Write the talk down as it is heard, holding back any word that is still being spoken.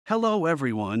Hello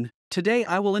everyone, today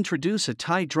I will introduce a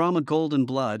Thai drama Golden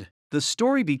Blood. The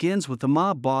story begins with the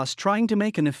mob boss trying to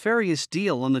make a nefarious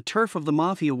deal on the turf of the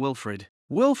mafia Wilfred.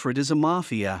 Wilfred is a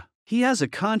mafia. He has a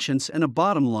conscience and a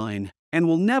bottom line, and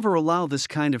will never allow this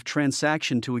kind of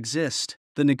transaction to exist.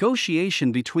 The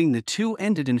negotiation between the two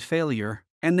ended in failure,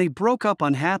 and they broke up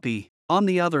unhappy. On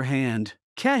the other hand,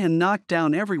 Kahan knocked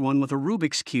down everyone with a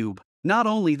Rubik's Cube. Not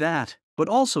only that, but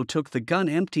also took the gun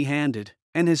empty-handed,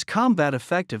 and his combat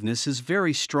effectiveness is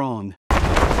very strong.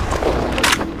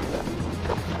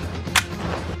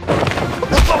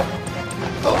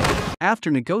 After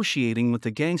negotiating with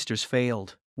the gangsters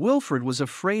failed, Wilfred was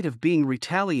afraid of being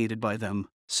retaliated by them,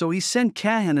 so he sent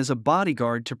Kahan as a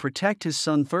bodyguard to protect his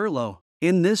son Thurlow.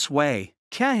 In this way,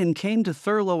 Kahan came to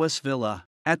Thurlow's villa.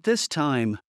 At this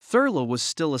time, Thurlow was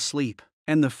still asleep,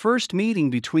 and the first meeting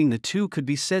between the two could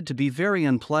be said to be very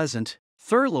unpleasant.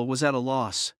 Thurlow was at a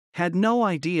loss, had no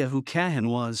idea who Kahan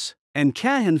was, and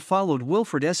Kahan followed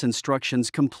Wilfred's instructions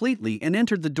completely and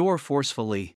entered the door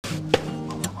forcefully.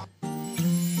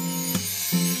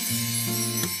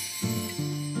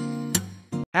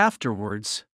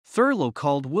 Afterwards, Thurlow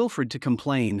called Wilfred to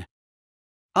complain.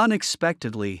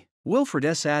 Unexpectedly,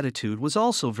 Wilfred's attitude was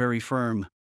also very firm.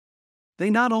 They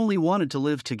not only wanted to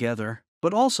live together,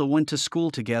 but also went to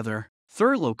school together.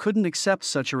 Thurlow couldn't accept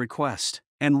such a request,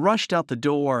 and rushed out the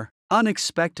door.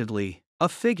 Unexpectedly, a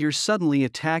figure suddenly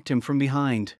attacked him from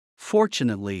behind.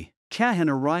 Fortunately, Kahan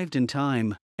arrived in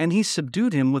time, and he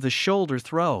subdued him with a shoulder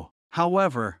throw.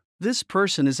 However, this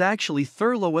person is actually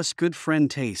Thurlow's good friend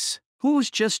Tace, who was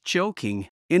just joking.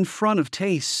 In front of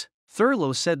Tace,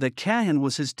 Thurlow said that Kahan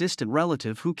was his distant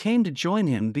relative who came to join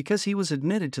him because he was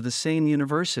admitted to the same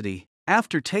university.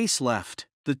 After Tace left,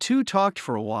 the two talked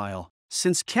for a while.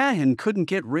 Since Kahan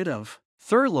couldn't get rid of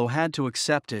Thurlow had to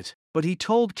accept it, but he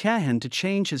told Kahan to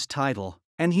change his title,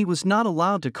 and he was not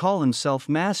allowed to call himself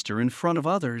master in front of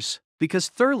others, because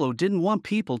Thurlow didn't want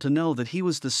people to know that he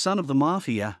was the son of the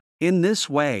mafia. In this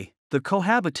way, the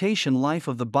cohabitation life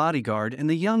of the bodyguard and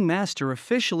the young master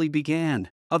officially began.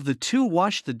 Of the two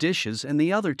washed the dishes and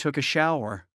the other took a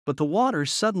shower, but the water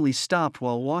suddenly stopped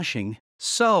while washing,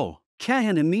 so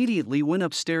Kahan immediately went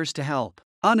upstairs to help.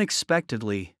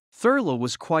 Unexpectedly, Thurlow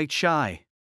was quite shy.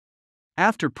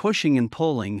 After pushing and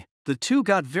pulling, the two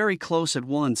got very close at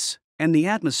once, and the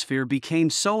atmosphere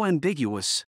became so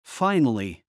ambiguous.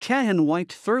 Finally, Kahan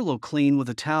wiped Thurlow clean with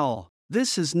a towel.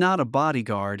 This is not a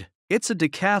bodyguard, it's a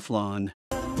decathlon.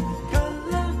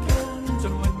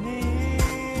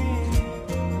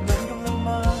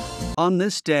 On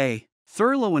this day,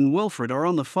 Thurlow and Wilfred are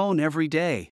on the phone every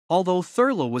day. Although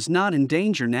Thurlow was not in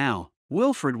danger now,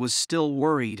 Wilfred was still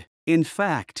worried. In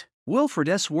fact,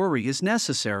 Wilfred's worry is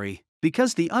necessary,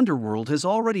 because the underworld has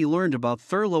already learned about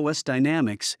Thurlow's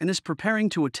dynamics and is preparing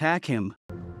to attack him.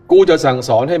 กูจะสั่งส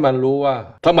อนให้มันรู้ว่า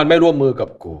ถ้ามันไม่ร่วมมือกับ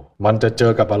กูมันจะเจ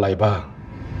อกับอะไรบ้าง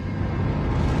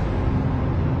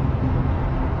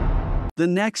The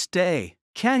next day,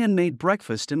 Kahan made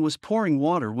breakfast and was pouring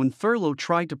water when Thurlow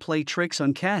tried to play tricks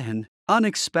on Kahan.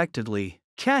 Unexpectedly,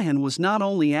 Kahan was not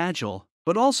only agile,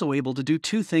 but also able to do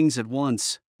two things at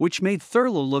once, which made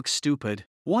Thurlow look stupid.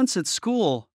 Once at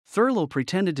school, Thurlow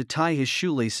pretended to tie his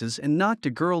shoelaces and knocked a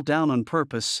girl down on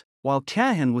purpose. While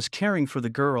Kahan was caring for the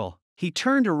girl, he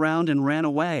turned around and ran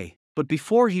away. But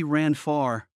before he ran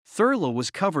far, Thurlow was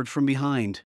covered from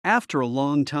behind. After a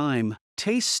long time,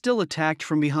 Tace still attacked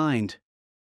from behind.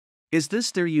 Is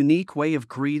this their unique way of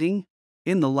greeting?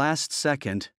 In the last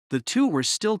second, the two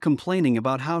were still complaining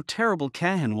about how terrible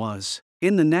Kahan was.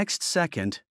 In the next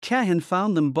second, Kahan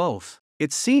found them both.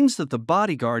 It seems that the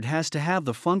bodyguard has to have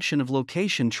the function of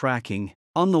location tracking.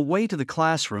 On the way to the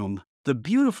classroom, the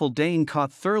beautiful Dane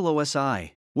caught Thurlow's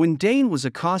eye. When Dane was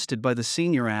accosted by the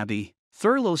senior abbé,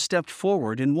 Thurlow stepped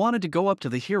forward and wanted to go up to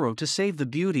the hero to save the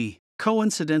beauty.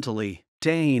 Coincidentally,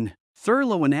 Dane,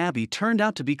 Thurlow and Abby turned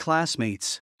out to be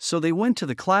classmates, so they went to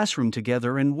the classroom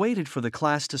together and waited for the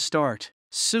class to start.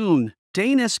 Soon,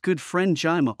 Dane's good friend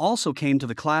Jima also came to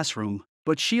the classroom,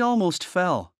 but she almost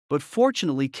fell. But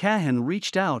fortunately Kahan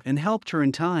reached out and helped her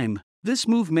in time. This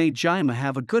move made Jima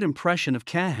have a good impression of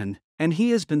Kahan, and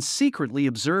he has been secretly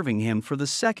observing him for the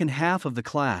second half of the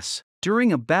class.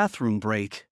 During a bathroom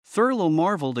break, Thurlow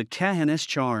marveled at Kahan's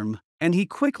charm, and he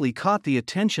quickly caught the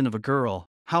attention of a girl.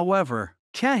 However,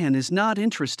 Kahan is not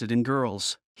interested in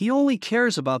girls. He only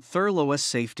cares about Thurlow's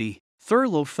safety.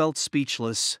 Thurlow felt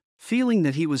speechless, feeling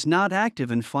that he was not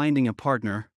active in finding a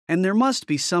partner, and there must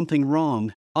be something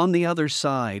wrong. On the other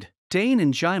side, Dane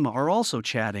and Jima are also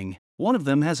chatting. One of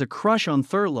them has a crush on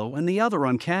Thurlow and the other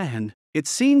on Kahan. It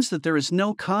seems that there is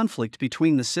no conflict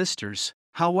between the sisters.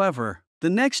 However, the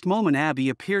next moment Abby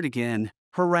appeared again.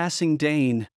 harassing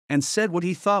Dane, and said what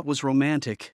he thought was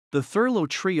romantic. The Thurlow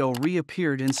trio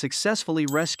reappeared and successfully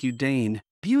rescued Dane.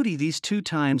 Beauty these 2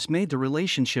 times made the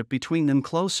relationship between them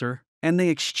closer, and they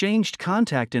exchanged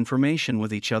contact information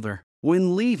with each other.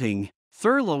 When leaving,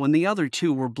 Thurlow and the other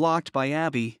 2 were blocked by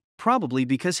Abby, probably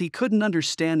because he couldn't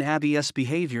understand Abby's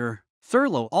behavior.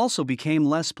 Thurlow also became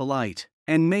less polite,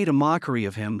 and made a mockery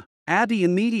of him. Abby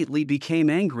immediately became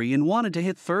angry and wanted to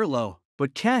hit Thurlow,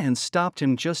 but Cahan stopped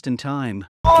him just in time.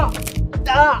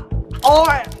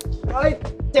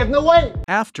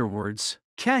 Afterwards,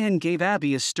 Cahan gave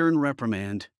Abby a stern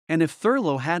reprimand, and if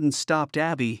Thurlow hadn't stopped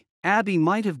Abby, Abby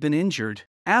might have been injured.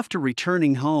 After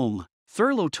returning home,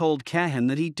 Thurlow told Cahan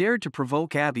that he dared to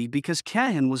provoke Abby because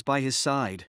Cahan was by his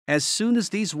side. As soon as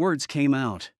these words came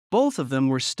out, both of them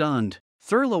were stunned.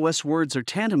 Thurlow's words are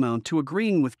tantamount to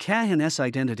agreeing with Cahan's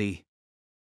identity.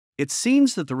 It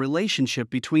seems that the relationship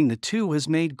between the 2 has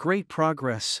made great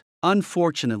progress.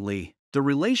 Unfortunately, the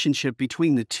relationship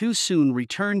between the 2 soon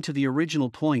returned to the original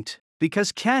point,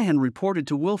 because Cahan reported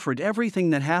to Wilfred everything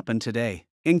that happened today,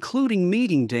 including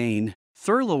meeting Dane.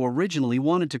 Thurlow originally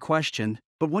wanted to question,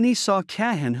 but when he saw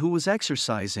Cahan who was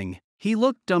exercising, he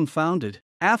looked dumbfounded.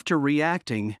 After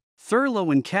reacting,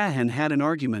 Thurlow and Cahan had an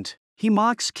argument. He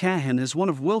mocks Cahan as one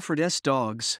of Wilfred's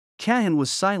dogs. Cahan was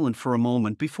silent for a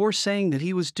moment before saying that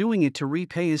he was doing it to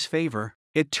repay his favor.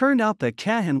 It turned out that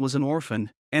Cahan was an orphan,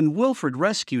 and Wilfred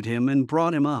rescued him and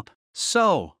brought him up.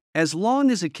 So, as long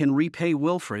as it can repay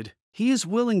Wilfred, he is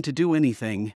willing to do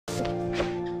anything.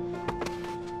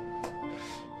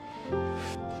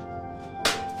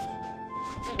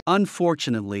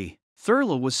 Unfortunately,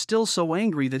 Thurlow was still so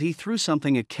angry that he threw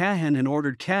something at Cahan and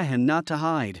ordered Cahan not to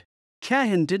hide.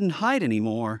 Cahan didn't hide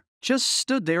anymore, just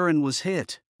stood there and was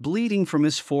hit, bleeding from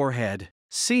his forehead.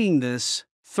 Seeing this,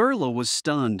 Thurlow was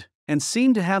stunned, and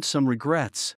seemed to have some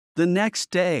regrets. The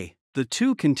next day, the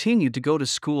 2 continued to go to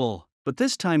school, but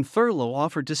this time Thurlow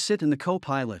offered to sit in the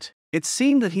co-pilot. It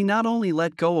seemed that he not only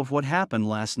let go of what happened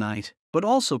last night, but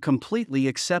also completely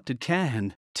accepted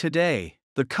Cahan. Today,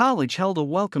 the college held a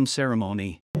welcome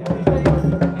ceremony.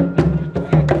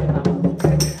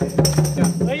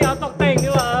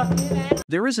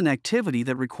 There is an activity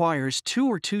that requires 2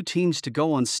 or 2 teams to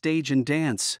go on stage and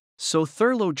dance, so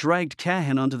Thurlow dragged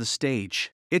Cahan onto the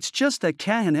stage. It's just that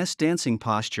Cahan's dancing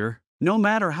posture, no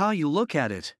matter how you look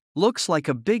at it, looks like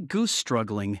a big goose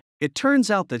struggling. It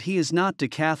turns out that he is not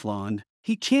decathlon.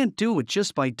 He can't do it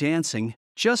just by dancing.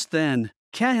 Just then,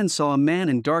 Cahan saw a man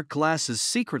in dark glasses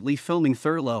secretly filming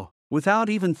Thurlow. Without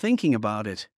even thinking about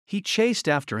it, he chased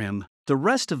after him. The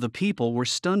rest of the people were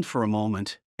stunned for a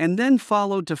moment, and then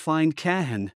followed to find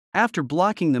Cahan. After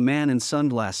blocking the man in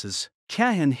sunglasses,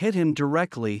 Cahan hit him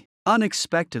directly.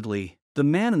 Unexpectedly, the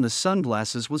man in the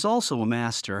sunglasses was also a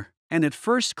master, and at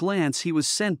first glance he was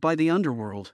sent by the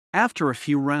underworld. After a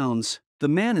few rounds, the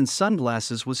man in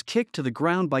sunglasses was kicked to the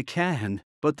ground by Cahan,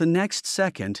 but the next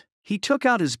second, he took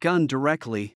out his gun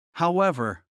directly.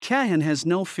 However, Cahan has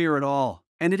no fear at all,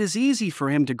 and it is easy for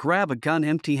him to grab a gun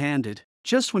empty-handed.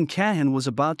 Just when Cahan was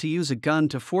about to use a gun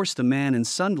to force the man in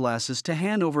sunglasses to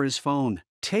hand over his phone,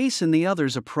 Tace and the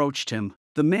others approached him.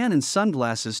 The man in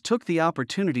sunglasses took the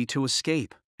opportunity to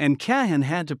escape, and Cahan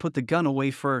had to put the gun away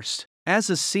first.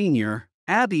 As a senior,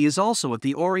 Abby is also at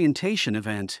the orientation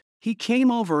event. He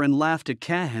came over and laughed at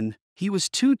Cahan. He was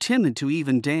too timid to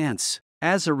even dance.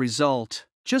 As a result,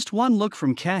 just one look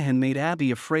from Cahan made Abby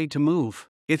afraid to move.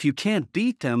 If you can't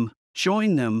beat them,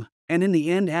 join them, and in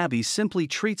the end Abby simply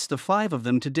treats the 5 of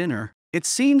them to dinner. It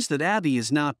seems that Abby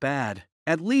is not bad.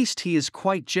 At least he is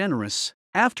quite generous.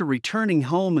 After returning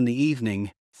home in the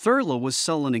evening, Thurlow was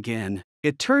sullen again.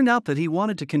 It turned out that he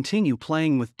wanted to continue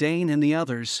playing with Dane and the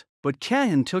others, but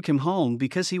Cahan took him home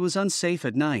because he was unsafe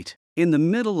at night. In the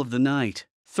middle of the night,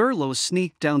 Thurlow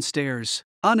sneaked downstairs.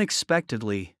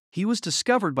 Unexpectedly, he was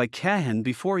discovered by Cahan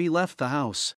before he left the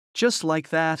house. Just like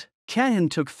that, Cahan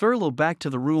took Thurlow back to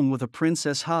the room with a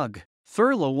princess hug.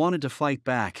 Thurlow wanted to fight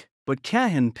back, but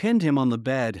Cahan pinned him on the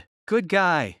bed. "Good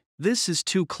guy, this is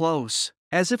too close.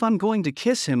 As if I'm going to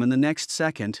kiss him in the next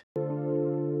second."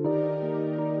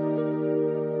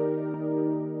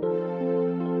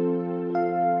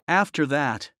 After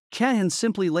that, Cahan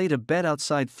simply laid a bed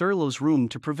outside Thurlow's room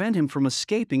to prevent him from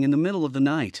escaping in the middle of the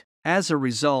night. As a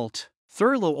result,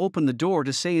 Thurlow opened the door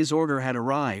to say his order had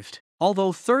arrived.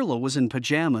 Although Thurlow was in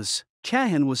pajamas,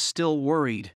 Cahan was still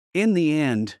worried. In the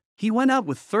end, he went out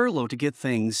with Thurlow to get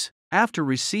things. After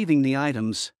receiving the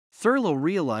items, Thurlow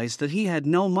realized that he had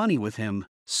no money with him.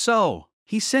 So,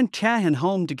 he sent Cahan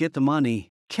home to get the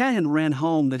money. Cahan ran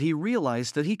home that he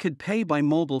realized that he could pay by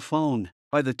mobile phone.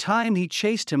 By the time he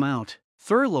chased him out,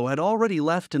 Thurlow had already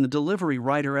left in the delivery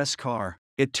rider's car.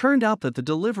 It turned out that the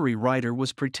delivery rider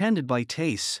was pretended by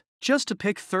Tace, just to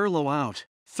pick Thurlow out.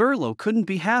 Thurlow couldn't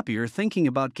be happier thinking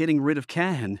about getting rid of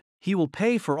Cahan. He will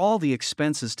pay for all the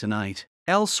expenses tonight.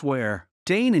 Elsewhere,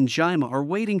 Dane and Jima are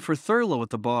waiting for Thurlow at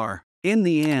the bar. In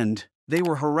the end, they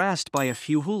were harassed by a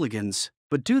few hooligans.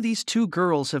 But do these two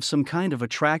girls have some kind of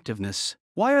attractiveness?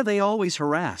 Why are they always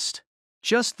harassed?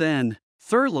 Just then,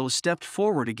 Thurlow stepped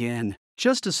forward again.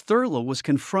 Just as Thurlow was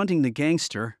confronting the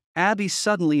gangster, Abby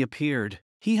suddenly appeared.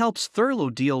 He helps Thurlow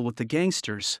deal with the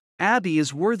gangsters. Abby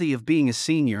is worthy of being a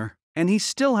senior, and he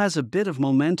still has a bit of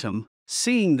momentum.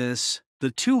 Seeing this,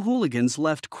 the two hooligans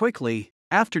left quickly.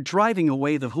 After driving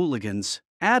away the hooligans,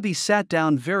 Abby sat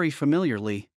down very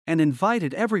familiarly and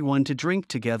invited everyone to drink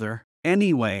together.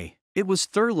 Anyway, it was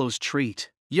Thurlow's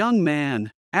treat. Young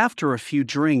man, after a few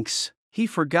drinks, he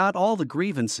forgot all the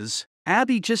grievances.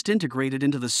 Abby just integrated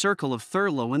into the circle of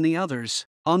Thurlow and the others.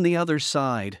 On the other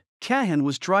side, Cahan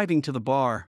was driving to the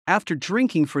bar. After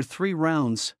drinking for 3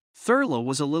 rounds, Thurlow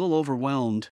was a little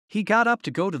overwhelmed. He got up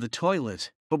to go to the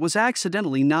toilet, but was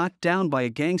accidentally knocked down by a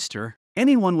gangster.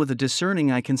 Anyone with a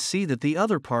discerning eye can see that the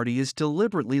other party is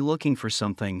deliberately looking for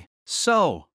something.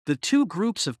 So, the two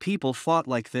groups of people fought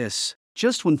like this.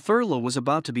 Just when Thurlow was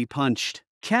about to be punched,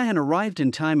 Cahan arrived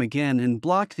in time again and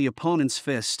blocked the opponent's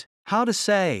fist. How to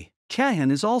say,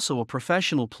 Cahan is also a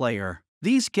professional player.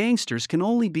 These gangsters can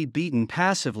only be beaten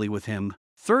passively with him.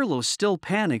 Thurlow still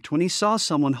panicked when he saw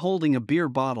someone holding a beer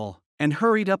bottle, and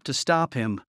hurried up to stop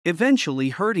him, eventually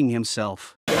hurting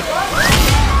himself.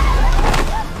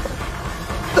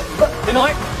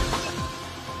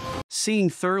 Seeing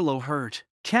Thurlow hurt,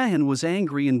 Cahan was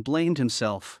angry and blamed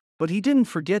himself, but he didn't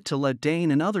forget to let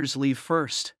Dane and others leave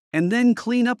first, and then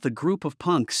clean up the group of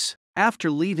punks.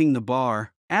 After leaving the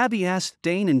bar, Abby asked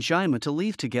Dane and Jima to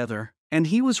leave together, and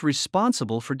he was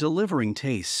responsible for delivering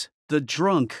Tace, the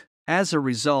drunk. As a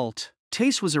result,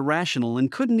 Tace was irrational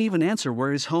and couldn't even answer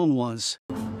where his home was.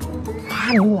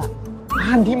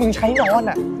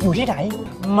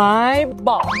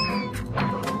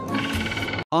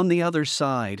 On the other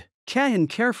side, Cahan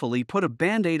carefully put a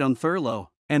band-aid on Thurlow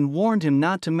and warned him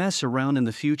not to mess around in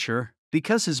the future,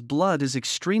 because his blood is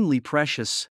extremely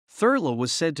precious. Thurlow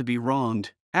was said to be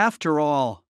wronged. After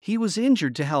all, he was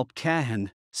injured to help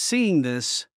Cahan. Seeing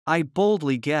this, I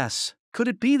boldly guess, could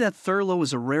it be that Thurlow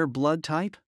is a rare blood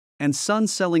type? And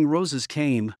sun-selling roses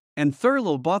came, and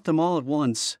Thurlow bought them all at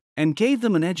once, and gave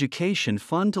them an education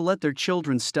fund to let their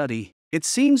children study. It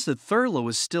seems that Thurlow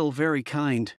is still very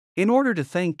kind. In order to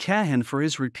thank Cahan for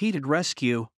his repeated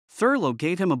rescue, Thurlow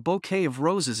gave him a bouquet of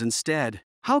roses instead.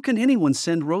 How can anyone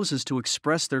send roses to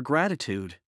express their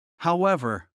gratitude?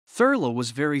 However, Thurlow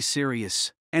was very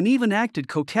serious, and even acted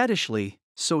coquettishly,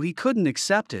 so he couldn't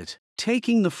accept it.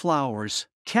 Taking the flowers,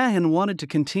 Cahan wanted to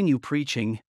continue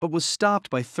preaching, but was stopped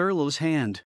by Thurlow's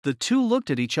hand. The two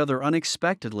looked at each other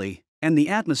unexpectedly, and the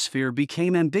atmosphere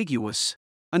became ambiguous,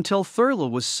 until Thurlow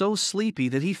was so sleepy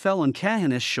that he fell on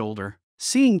Cahan's shoulder.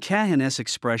 Seeing Cahan's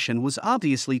expression was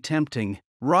obviously tempting,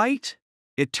 right?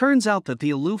 It turns out that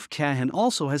the aloof Cahan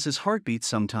also has his heartbeat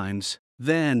sometimes.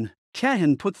 Then,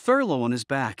 Cahan put Thurlow on his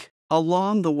back.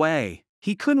 Along the way,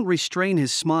 he couldn't restrain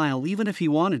his smile even if he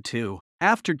wanted to.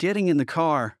 After getting in the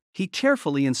car, he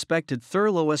carefully inspected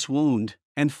Thurlow's wound,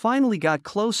 and finally got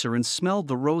closer and smelled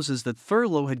the roses that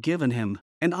Thurlow had given him.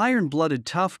 An iron-blooded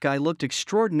tough guy looked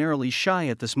extraordinarily shy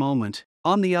at this moment.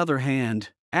 On the other hand,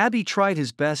 Abby tried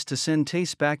his best to send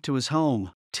Tace back to his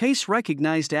home. Tace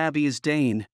recognized Abby as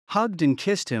Dane, hugged and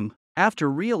kissed him. After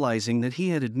realizing that he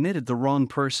had admitted the wrong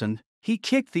person, he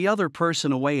kicked the other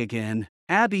person away again.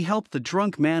 Abby helped the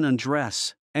drunk man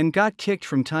undress, and got kicked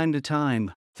from time to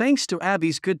time. Thanks to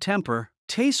Abby's good temper,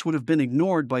 Tace would have been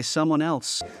ignored by someone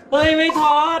else.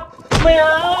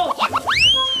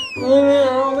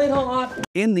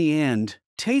 In the end,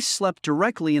 Tace slept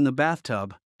directly in the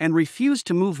bathtub, and refused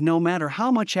to move no matter how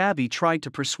much Abby tried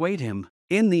to persuade him.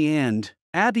 In the end,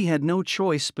 Abby had no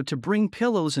choice but to bring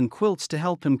pillows and quilts to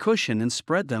help him cushion and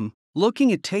spread them.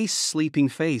 Looking at Tace's sleeping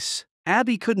face,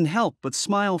 Abby couldn't help but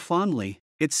smile fondly.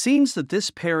 It seems that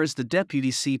this pair is the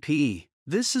deputy CP.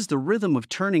 This is the rhythm of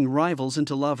turning rivals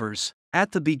into lovers.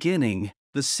 At the beginning,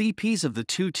 the CPs of the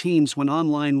two teams went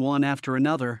online one after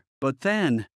another, but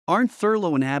then, aren't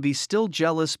Thurlow and Abby still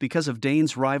jealous because of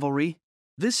Dane's rivalry?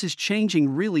 This is changing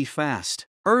really fast.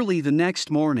 Early the next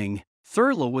morning,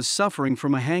 Thurlow was suffering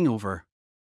from a hangover.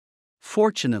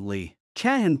 Fortunately,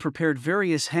 Cahan prepared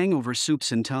various hangover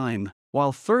soups in time.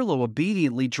 While Thurlow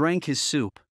obediently drank his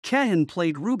soup, Cahan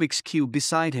played Rubik's Cube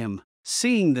beside him.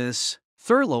 Seeing this,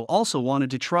 Thurlow also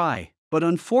wanted to try, but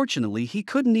unfortunately he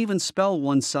couldn't even spell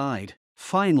one side.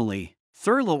 Finally,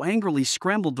 Thurlow angrily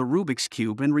scrambled the Rubik's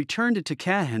Cube and returned it to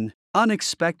Cahan.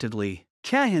 Unexpectedly,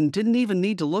 Cahan didn't even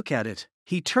need to look at it.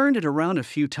 He turned it around a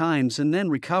few times and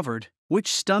then recovered,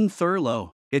 which stunned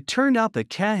Thurlow. It turned out that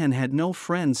Cahan had no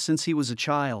friends since he was a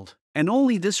child, and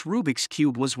only this Rubik's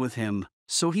Cube was with him,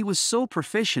 so he was so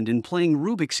proficient in playing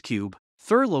Rubik's Cube.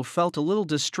 Thurlow felt a little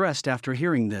distressed after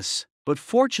hearing this, but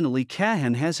fortunately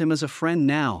Cahan has him as a friend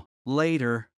now.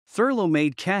 Later, Thurlow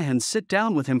made Cahan sit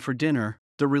down with him for dinner.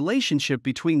 The relationship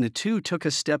between the two took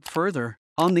a step further.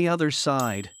 On the other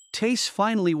side, Tace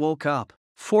finally woke up.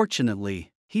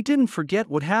 Fortunately, he didn't forget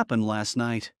what happened last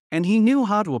night, and he knew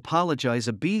how to apologize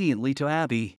obediently to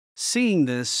Abby. Seeing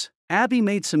this, Abby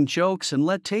made some jokes and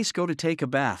let Tace go to take a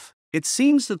bath. It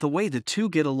seems that the way the two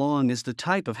get along is the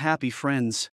type of happy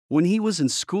friends. When he was in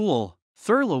school,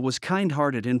 Thurlow was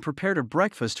kind-hearted and prepared a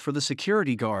breakfast for the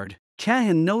security guard.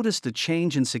 Cahan noticed the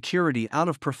change in security out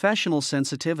of professional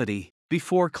sensitivity.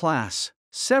 Before class,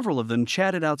 several of them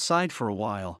chatted outside for a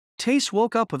while. Tace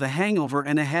woke up with a hangover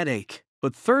and a headache,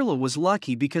 but Thurlow was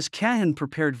lucky because Cahan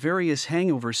prepared various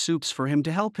hangover soups for him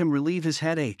to help him relieve his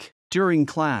headache. During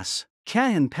class,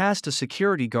 Cahan passed a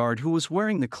security guard who was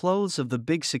wearing the clothes of the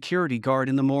big security guard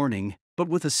in the morning, but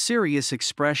with a serious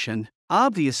expression.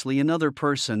 Obviously another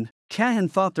person. Cahan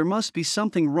thought there must be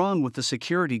something wrong with the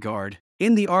security guard.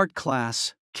 In the art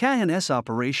class, Cahan's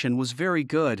operation was very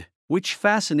good, which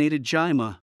fascinated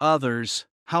Jaima. Others,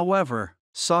 however,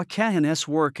 saw Cahan's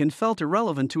work and felt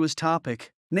irrelevant to his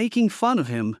topic, making fun of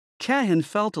him. Cahan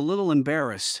felt a little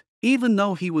embarrassed. Even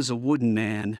though he was a wooden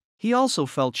man, he also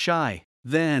felt shy.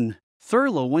 Then,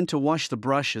 Thurlow went to wash the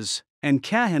brushes, and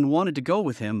Cahan wanted to go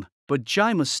with him, but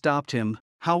Jaima stopped him.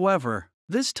 However,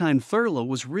 this time Thurlow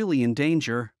was really in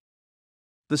danger.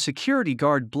 The security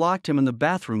guard blocked him in the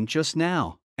bathroom just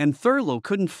now, and Thurlow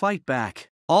couldn't fight back.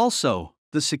 Also,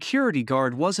 the security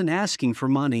guard wasn't asking for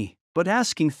money, but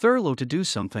asking Thurlow to do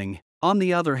something. On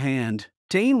the other hand,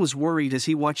 Dane was worried as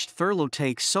he watched Thurlow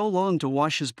take so long to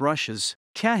wash his brushes.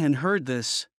 Cahan heard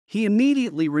this. He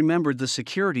immediately remembered the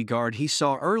security guard he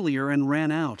saw earlier and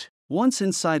ran out. Once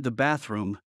inside the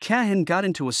bathroom, Cahan got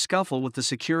into a scuffle with the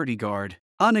security guard.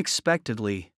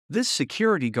 Unexpectedly, this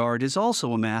security guard is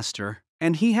also a master,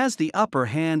 and he has the upper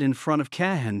hand in front of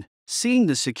Cahan. Seeing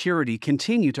the security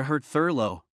continue to hurt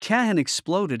Thurlow, Cahan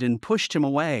exploded and pushed him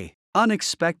away.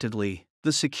 Unexpectedly,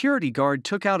 the security guard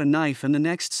took out a knife and the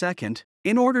next second,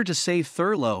 in order to save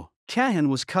Thurlow, Cahan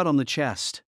was cut on the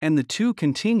chest, and the two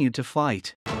continued to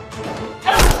fight.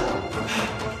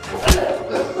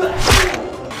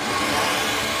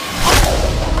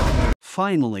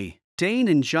 Finally, Dane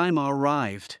and Jaima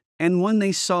arrived, and when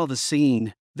they saw the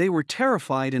scene, they were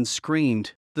terrified and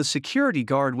screamed. The security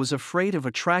guard was afraid of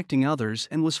attracting others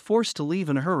and was forced to leave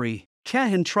in a hurry.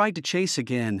 Cahan tried to chase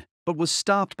again, but was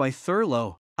stopped by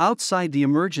Thurlow. Outside the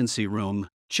emergency room,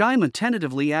 Jaima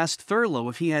tentatively asked Thurlow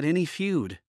if he had any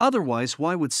feud. Otherwise,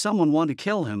 why would someone want to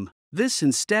kill him? This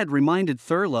instead reminded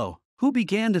Thurlow, who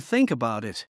began to think about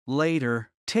it. Later,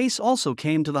 Tace also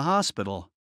came to the hospital.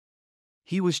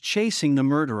 He was chasing the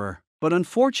murderer, but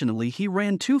unfortunately he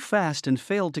ran too fast and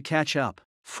failed to catch up.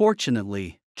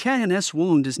 Fortunately, Cahan's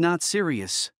wound is not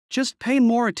serious, just pay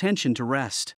more attention to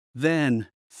rest. Then,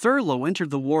 Thurlow entered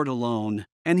the ward alone,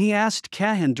 and he asked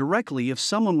Cahan directly if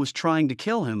someone was trying to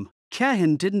kill him.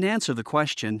 Cahan didn't answer the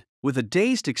question, with a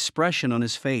dazed expression on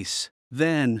his face.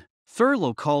 Then,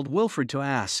 Thurlow called Wilfred to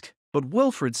ask, but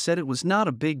Wilfred said it was not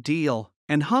a big deal,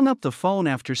 and hung up the phone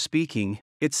after speaking.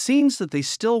 It seems that they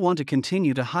still want to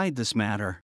continue to hide this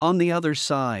matter. On the other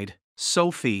side,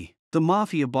 Sophie, the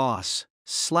mafia boss,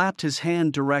 slapped his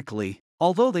hand directly.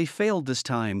 Although they failed this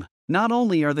time, not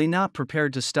only are they not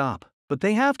prepared to stop, but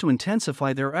they have to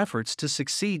intensify their efforts to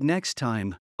succeed next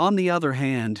time. On the other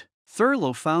hand,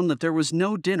 Thurlow found that there was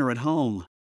no dinner at home.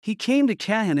 He came to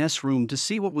Cahan's room to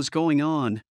see what was going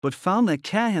on, but found that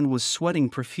Cahan was sweating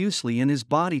profusely and his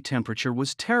body temperature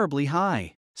was terribly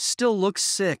high. Still looks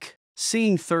sick.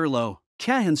 Seeing Thurlow,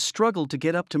 Cahan struggled to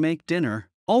get up to make dinner,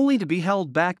 only to be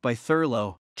held back by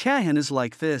Thurlow. Cahan is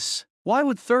like this. Why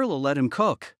would Thurlow let him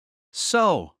cook?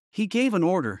 So, he gave an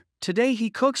order. Today he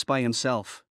cooks by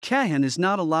himself. Cahan is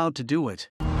not allowed to do it.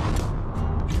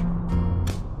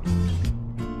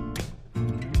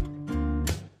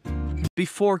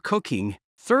 Before cooking,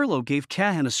 Thurlow gave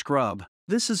Cahan a scrub.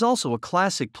 This is also a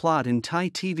classic plot in Thai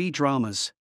TV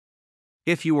dramas.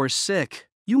 If you are sick,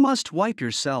 you must wipe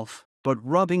yourself. But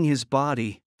rubbing his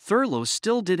body, Thurlow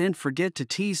still didn't forget to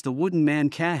tease the wooden man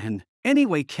Cahan.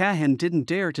 Anyway, Cahan didn't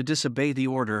dare to disobey the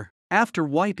order. After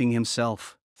wiping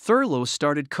himself, Thurlow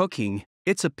started cooking.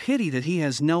 It's a pity that he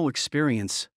has no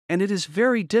experience, and it is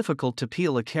very difficult to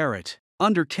peel a carrot.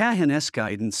 Under Cahan's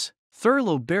guidance,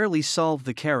 Thurlow barely solved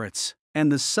the carrots,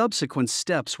 and the subsequent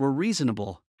steps were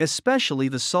reasonable, especially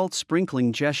the salt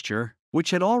sprinkling gesture, which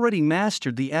had already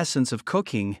mastered the essence of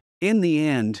cooking. In the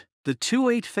end, the two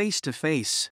ate face to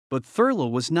face, but Thurlow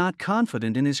was not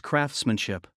confident in his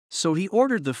craftsmanship, so he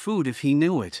ordered the food if he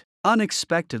knew it.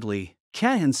 Unexpectedly,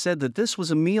 Cahan said that this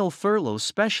was a meal Thurlow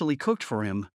specially cooked for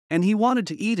him, and he wanted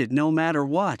to eat it no matter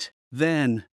what.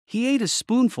 Then, he ate a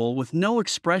spoonful with no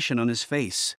expression on his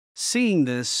face. Seeing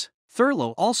this,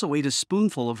 Thurlow also ate a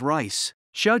spoonful of rice.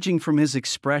 Judging from his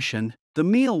expression, the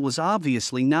meal was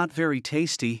obviously not very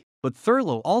tasty, but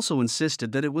Thurlow also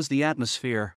insisted that it was the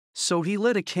atmosphere, so he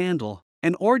lit a candle.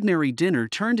 An ordinary dinner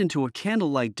turned into a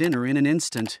candlelight dinner in an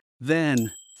instant.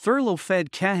 Then, Thurlow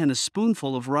fed Cahan a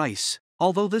spoonful of rice.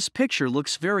 Although this picture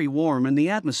looks very warm and the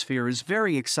atmosphere is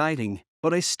very exciting,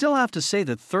 but I still have to say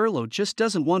that Thurlow just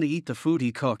doesn't want to eat the food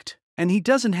he cooked, and he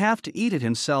doesn't have to eat it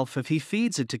himself if he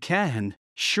feeds it to Cahan.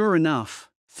 Sure enough,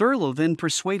 Thurlow then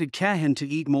persuaded Cahan to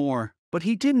eat more, but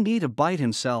he didn't eat a bite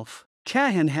himself.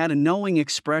 Cahan had a knowing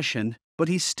expression, but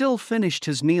he still finished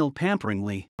his meal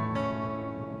pamperingly.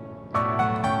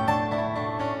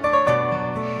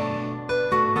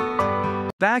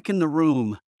 Back in the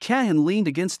room, Cahan leaned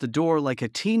against the door like a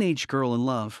teenage girl in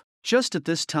love. Just at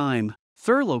this time,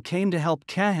 Thurlow came to help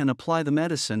Cahan apply the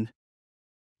medicine.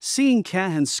 Seeing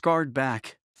Cahan's scarred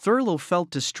back, Thurlow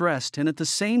felt distressed and at the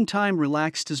same time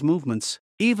relaxed his movements.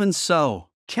 Even so,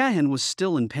 Cahan was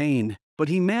still in pain, but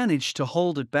he managed to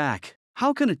hold it back.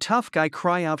 How can a tough guy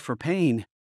cry out for pain?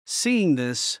 Seeing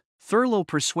this, Thurlow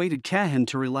persuaded Cahan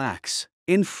to relax.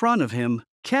 In front of him,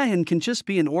 Cahan can just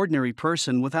be an ordinary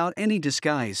person without any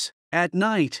disguise. At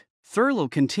night, Thurlow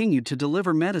continued to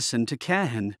deliver medicine to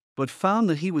Cahan, but found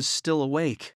that he was still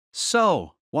awake.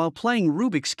 So, while playing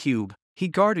Rubik's Cube, he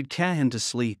guarded Cahan to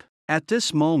sleep. At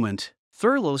this moment,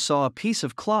 Thurlow saw a piece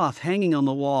of cloth hanging on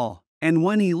the wall, and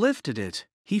when he lifted it,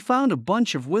 he found a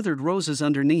bunch of withered roses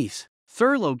underneath.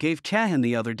 Thurlow gave Cahan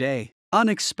the other day.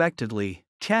 Unexpectedly,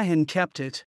 Cahan kept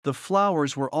it. The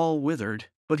flowers were all withered,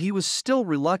 but he was still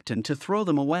reluctant to throw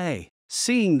them away.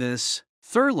 Seeing this,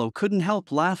 Thurlow couldn't help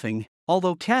laughing.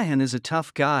 Although Cahan is a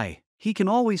tough guy, he can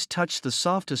always touch the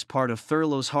softest part of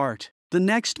Thurlow's heart. The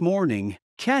next morning,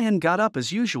 Cahan got up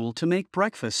as usual to make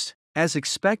breakfast. As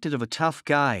expected of a tough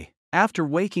guy, after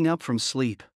waking up from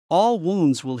sleep, all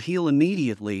wounds will heal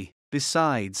immediately.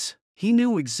 Besides, he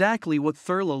knew exactly what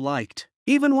Thurlow liked,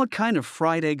 even what kind of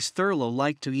fried eggs Thurlow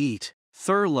liked to eat.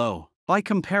 Thurlow, by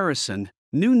comparison,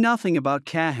 knew nothing about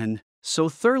Cahan, so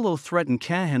Thurlow threatened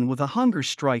Cahan with a hunger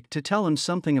strike to tell him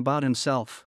something about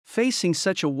himself. Facing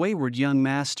such a wayward young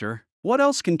master, what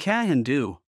else can Cahan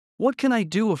do? What can I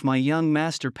do if my young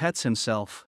master pets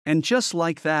himself? And just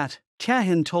like that,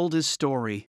 Cahan told his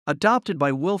story. Adopted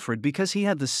by Wilfred because he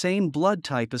had the same blood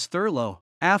type as Thurlow.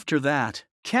 After that,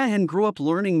 Cahan grew up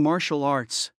learning martial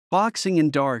arts, boxing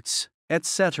and darts,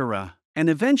 etc., and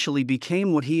eventually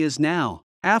became what he is now.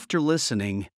 After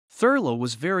listening, Thurlow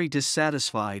was very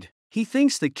dissatisfied. He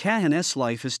thinks that Cahan's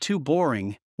life is too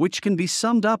boring, which can be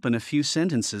summed up in a few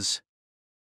sentences.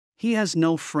 He has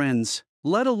no friends,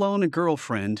 let alone a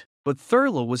girlfriend, but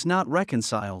Thurlow was not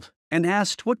reconciled, and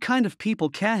asked what kind of people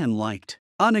Cahan liked.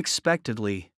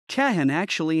 Unexpectedly, Cahan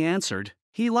actually answered,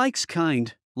 he likes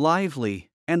kind, lively,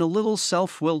 and a little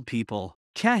self-willed people.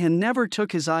 Cahan never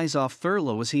took his eyes off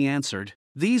Thurlow as he answered.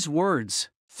 These words,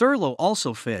 Thurlow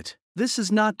also fit. This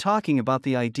is not talking about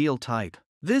the ideal type.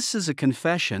 This is a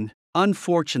confession.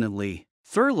 Unfortunately,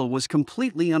 Thurlow was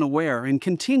completely unaware and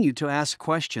continued to ask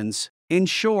questions. In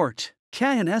short,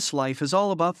 Cahan's life is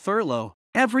all about Thurlow.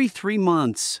 Every 3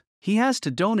 months, he has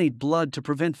to donate blood to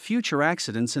prevent future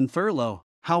accidents in Thurlow.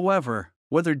 However,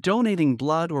 whether donating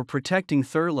blood or protecting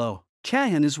Thurlow,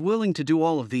 Cahan is willing to do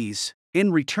all of these.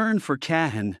 In return for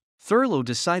Cahan, Thurlow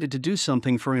decided to do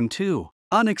something for him too.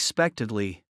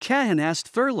 Unexpectedly, Cahan asked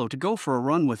Thurlow to go for a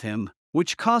run with him,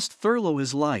 which cost Thurlow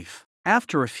his life.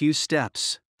 After a few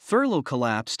steps, Thurlow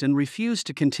collapsed and refused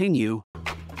to continue.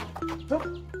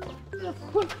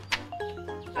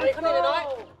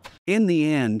 In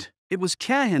the end, it was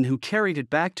Cahan who carried it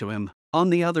back to him.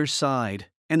 On the other side,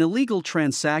 an illegal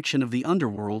transaction of the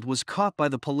underworld was caught by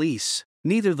the police.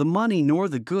 Neither the money nor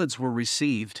the goods were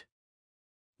received.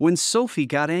 When Sophie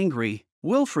got angry,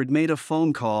 Wilfred made a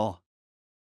phone call.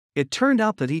 It turned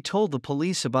out that he told the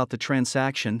police about the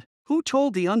transaction. Who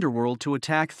told the underworld to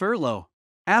attack Thurlow?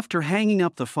 After hanging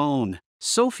up the phone,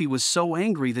 Sophie was so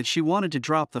angry that she wanted to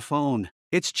drop the phone.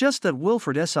 It's just that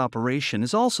Wilfred's operation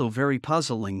is also very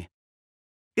puzzling.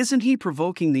 Isn't he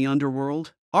provoking the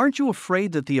underworld? Aren't you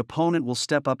afraid that the opponent will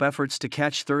step up efforts to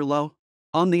catch Thurlow?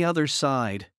 On the other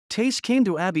side, Tace came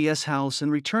to Abby's house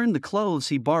and returned the clothes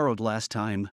he borrowed last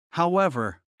time.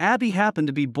 However, Abby happened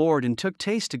to be bored and took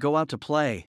Tace to go out to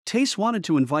play. Tace wanted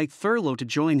to invite Thurlow to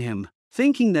join him,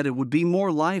 thinking that it would be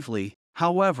more lively.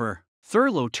 However,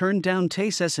 Thurlow turned down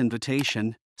Tace's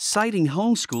invitation, citing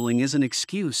homeschooling as an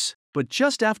excuse. But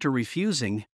just after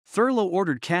refusing, Thurlow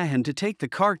ordered Cahan to take the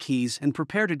car keys and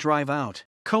prepare to drive out.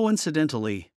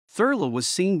 Coincidentally, Thurlow was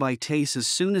seen by Tace as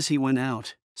soon as he went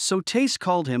out, so Tace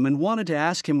called him and wanted to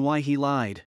ask him why he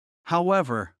lied.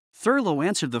 However, Thurlow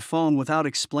answered the phone without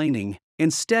explaining,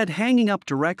 instead hanging up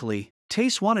directly.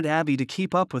 Tace wanted Abby to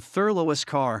keep up with Thurlow's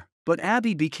car, but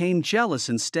Abby became jealous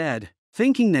instead,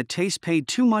 thinking that Tace paid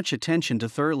too much attention to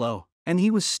Thurlow, and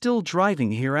he was still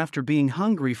driving here after being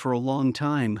hungry for a long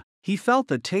time. He felt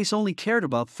that Tace only cared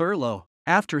about Thurlow.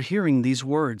 After hearing these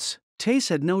words, Tace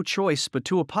had no choice but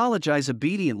to apologize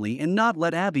obediently and not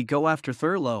let Abby go after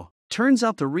Thurlow. Turns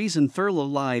out the reason Thurlow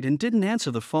lied and didn't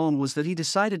answer the phone was that he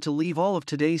decided to leave all of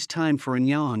today's time for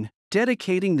Inyan,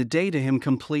 dedicating the day to him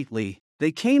completely.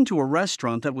 They came to a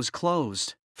restaurant that was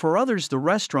closed. For others, the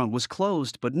restaurant was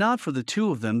closed, but not for the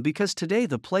two of them because today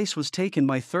the place was taken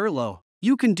by Thurlow.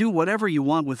 You can do whatever you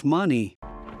want with money.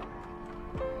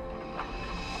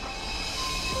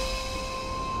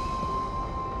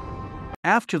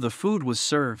 After the food was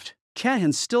served,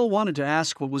 Cahan still wanted to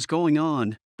ask what was going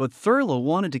on, but Thurlow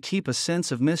wanted to keep a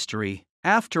sense of mystery.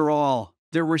 After all,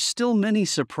 there were still many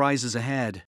surprises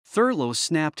ahead. Thurlow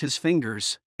snapped his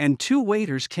fingers, and two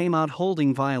waiters came out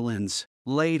holding violins.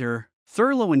 Later,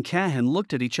 Thurlow and Cahan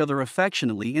looked at each other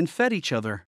affectionately and fed each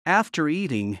other. After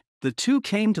eating, the two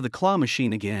came to the claw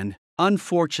machine again.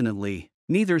 Unfortunately,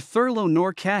 neither Thurlow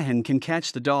nor Cahan can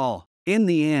catch the doll. In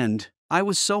the end, I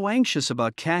was so anxious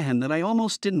about Cahan that I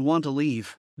almost didn't want to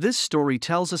leave. This story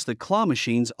tells us that claw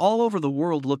machines all over the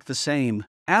world look the same.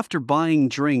 After buying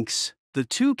drinks, the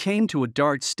two came to a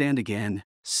dart stand again.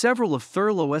 Several of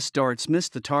Thurlow's darts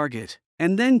missed the target,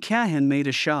 and then Cahan made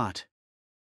a shot.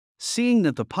 Seeing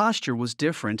that the posture was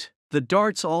different, the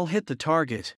darts all hit the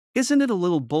target. Isn't it a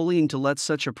little bullying to let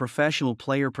such a professional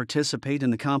player participate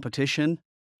in the competition?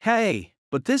 Hey,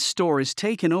 but this store is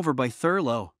taken over by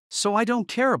Thurlow, so I don't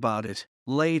care about it.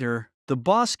 Later, the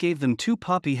boss gave them two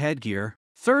puppy headgear.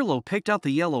 Thurlow picked out the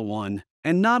yellow one,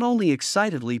 and not only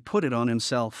excitedly put it on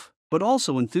himself, but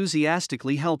also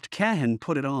enthusiastically helped Cahan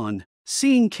put it on.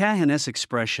 Seeing Cahan's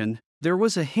expression, there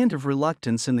was a hint of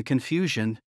reluctance in the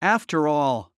confusion. After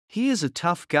all, he is a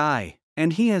tough guy,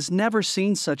 and he has never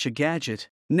seen such a gadget.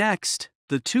 Next,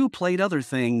 the two played other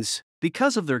things.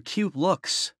 Because of their cute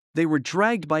looks, they were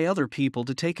dragged by other people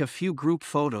to take a few group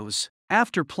photos.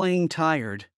 After playing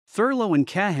tired, Thurlow and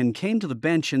Cahan came to the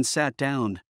bench and sat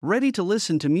down, ready to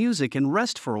listen to music and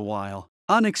rest for a while.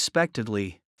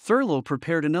 Unexpectedly, Thurlow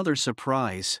prepared another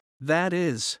surprise. That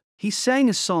is, he sang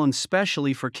a song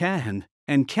specially for Cahan,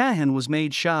 and Cahan was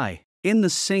made shy. In the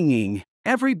singing,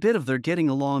 every bit of their getting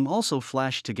along also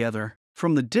flashed together.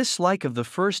 From the dislike of the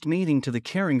first meeting to the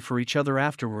caring for each other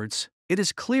afterwards, it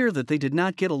is clear that they did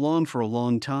not get along for a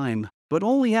long time, but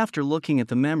only after looking at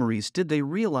the memories did they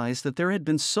realize that there had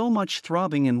been so much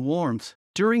throbbing and warmth.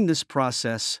 During this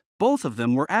process, both of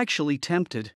them were actually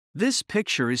tempted. This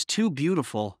picture is too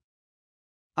beautiful.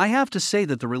 I have to say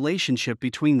that the relationship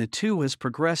between the two has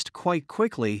progressed quite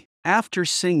quickly. After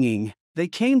singing, they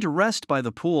came to rest by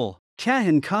the pool.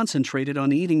 Cahan concentrated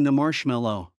on eating the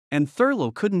marshmallow, and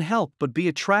Thurlow couldn't help but be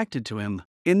attracted to him.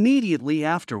 Immediately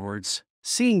afterwards,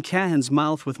 seeing Cahan's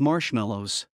mouth with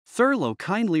marshmallows, Thurlow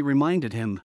kindly reminded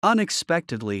him.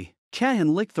 Unexpectedly,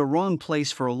 Cahan licked the wrong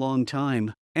place for a long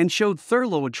time, and showed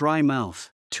Thurlow a dry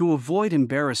mouth. To avoid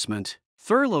embarrassment,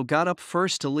 Thurlow got up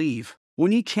first to leave.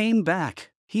 When he came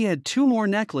back, he had two more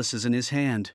necklaces in his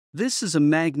hand. This is a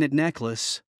magnet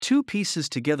necklace. Two pieces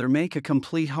together make a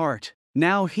complete heart.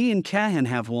 Now he and Cahan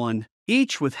have one,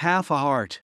 each with half a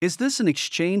heart. Is this an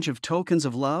exchange of tokens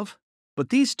of love? But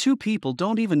these two people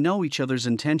don't even know each other's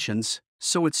intentions,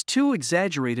 so it's too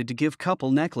exaggerated to give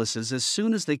couple necklaces as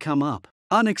soon as they come up.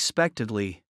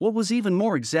 Unexpectedly, what was even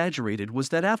more exaggerated was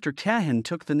that after Cahan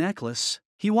took the necklace,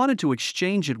 he wanted to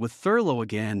exchange it with Thurlow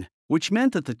again, which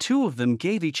meant that the two of them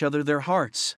gave each other their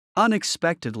hearts.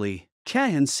 Unexpectedly,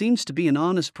 Cahan seems to be an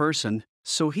honest person,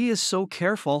 so he is so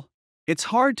careful. It's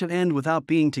hard to end without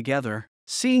being together.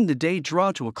 Seeing the day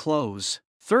draw to a close,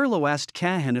 Thurlow asked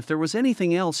Cahan if there was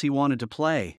anything else he wanted to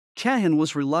play. Cahan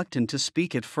was reluctant to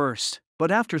speak at first, but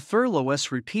after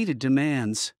Thurlow's repeated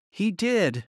demands, he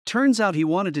did. Turns out he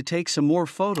wanted to take some more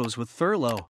photos with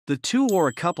Thurlow. The two wore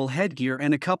a couple headgear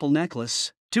and a couple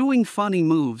necklace, doing funny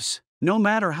moves. No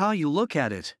matter how you look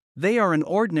at it, they are an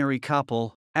ordinary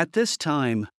couple. At this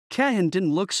time, Cahan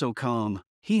didn't look so calm.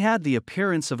 He had the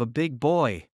appearance of a big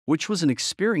boy, which was an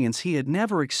experience he had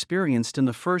never experienced in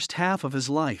the first half of his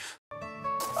life.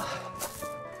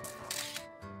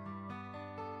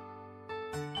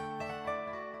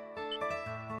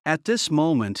 At this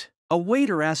moment, a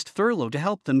waiter asked Thurlow to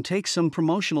help them take some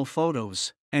promotional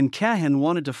photos, and Cahan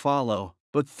wanted to follow,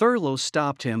 but Thurlow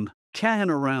stopped him.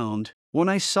 Cahan around. When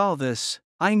I saw this,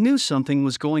 I knew something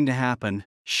was going to happen.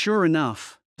 Sure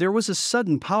enough, there was a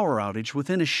sudden power outage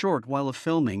within a short while of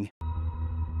filming.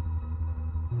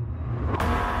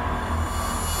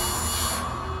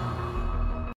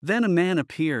 Then a man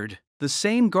appeared, the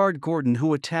same guard Gordon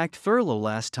who attacked Thurlow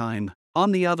last time.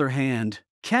 On the other hand,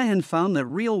 Cahan found that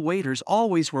real waiters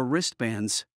always wear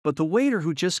wristbands, but the waiter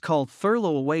who just called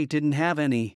Thurlow away didn't have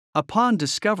any. Upon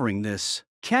discovering this,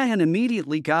 Cahan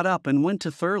immediately got up and went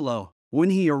to Thurlow. When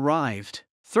he arrived,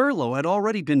 Thurlow had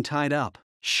already been tied up.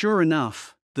 Sure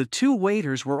enough, the two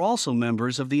waiters were also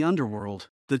members of the underworld.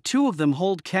 The two of them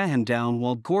hold Cahan down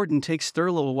while Gordon takes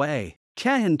Thurlow away.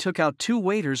 Cahan took out two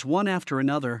waiters one after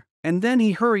another, and then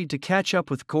he hurried to catch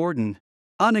up with Gordon.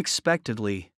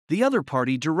 Unexpectedly, the other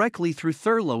party directly threw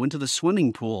Thurlow into the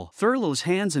swimming pool. Thurlow's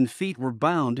hands and feet were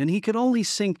bound and he could only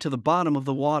sink to the bottom of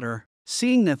the water.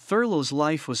 Seeing that Thurlow's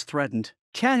life was threatened,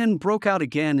 Cahan broke out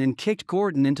again and kicked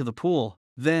Gordon into the pool.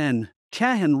 Then,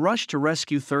 Cahan rushed to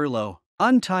rescue Thurlow,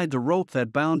 untied the rope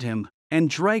that bound him, and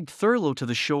dragged Thurlow to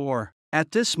the shore.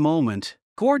 At this moment,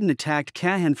 Gordon attacked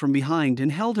Cahan from behind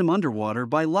and held him underwater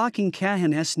by locking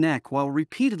Cahan's neck while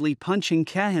repeatedly punching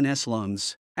Cahan's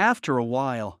lungs. After a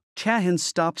while, Cahan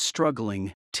stopped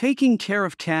struggling. Taking care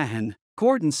of Cahan,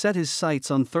 Gordon set his sights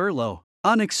on Thurlow.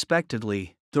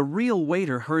 Unexpectedly, the real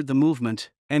waiter heard the movement,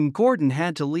 and Gordon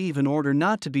had to leave in order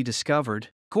not to be discovered.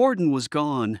 Gordon was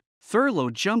gone. Thurlow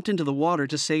jumped into the water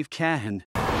to save Cahan.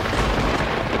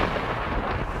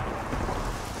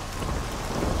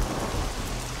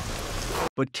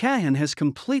 But Cahan has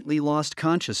completely lost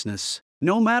consciousness.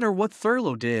 No matter what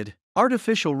Thurlow did,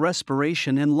 artificial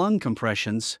respiration and lung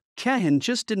compressions, Cahan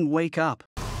just didn't wake up.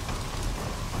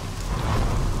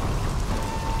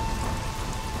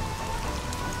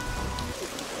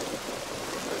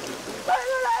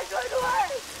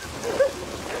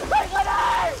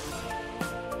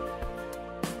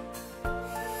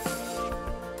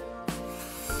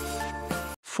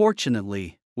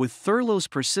 Fortunately, with Thurlow's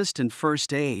persistent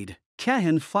first aid,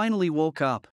 Cahan finally woke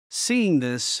up. Seeing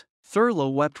this, Thurlow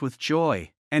wept with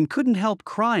joy, and couldn't help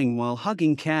crying while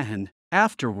hugging Cahan.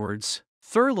 Afterwards,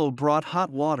 Thurlow brought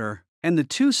hot water, and the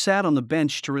two sat on the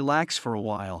bench to relax for a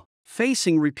while,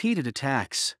 facing repeated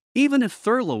attacks. Even if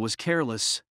Thurlow was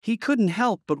careless, he couldn't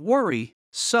help but worry,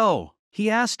 so he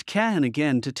asked Cahan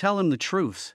again to tell him the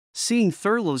truth. Seeing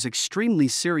Thurlow's extremely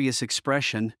serious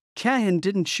expression, Cahan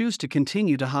didn't choose to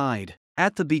continue to hide.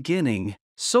 At the beginning,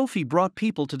 Sophie brought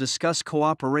people to discuss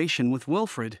cooperation with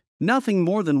Wilfred, nothing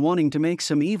more than wanting to make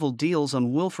some evil deals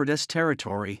on Wilfred's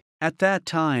territory. At that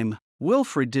time,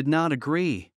 Wilfred did not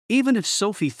agree, even if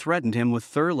Sophie threatened him with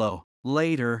Thurlow.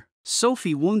 Later,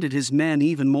 Sophie wounded his men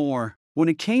even more. When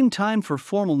it came time for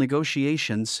formal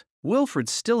negotiations, Wilfred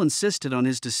still insisted on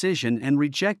his decision and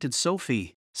rejected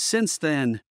Sophie. Since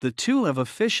then, the two have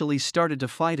officially started to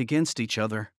fight against each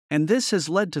other, and this has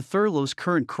led to Thurlow's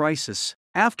current crisis.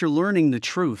 After learning the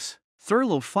truth,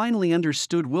 Thurlow finally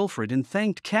understood Wilfred and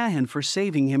thanked Cahan for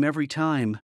saving him every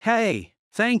time. "Hey,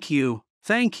 thank you,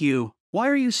 why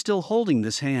are you still holding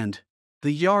this hand?"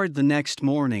 The yard the next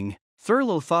morning,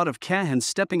 Thurlow thought of Cahan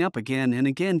stepping up again and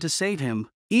again to save him,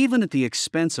 even at the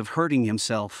expense of hurting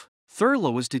himself.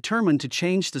 Thurlow was determined to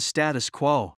change the status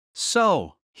quo.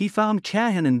 So, he found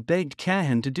Cahan and begged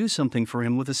Cahan to do something for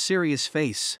him with a serious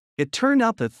face. It turned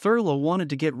out that Thurlow wanted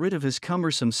to get rid of his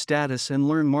cumbersome status and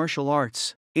learn martial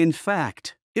arts. In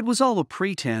fact, it was all a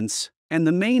pretense, and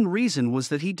the main reason was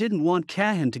that he didn't want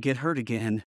Cahan to get hurt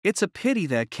again. It's a pity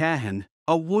that Cahan,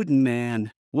 a wooden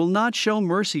man, will not show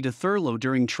mercy to Thurlow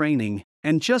during training,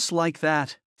 and just like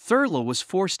that, Thurlow was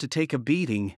forced to take a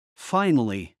beating.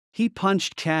 Finally, he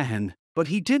punched Cahan, but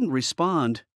he didn't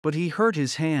respond, but he hurt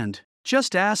his hand.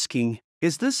 Just asking,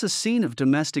 is this a scene of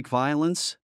domestic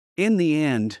violence? In the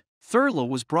end, Thurlow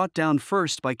was brought down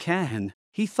first by Cahan.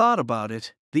 He thought about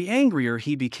it, the angrier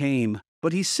he became,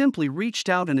 but he simply reached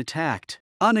out and attacked.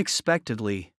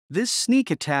 Unexpectedly, this sneak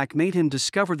attack made him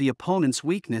discover the opponent's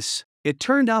weakness. It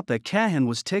turned out that Cahan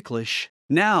was ticklish.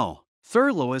 Now,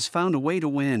 Thurlow has found a way to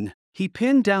win. He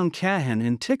pinned down Cahan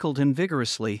and tickled him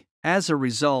vigorously. As a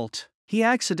result, he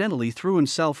accidentally threw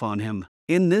himself on him.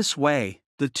 In this way,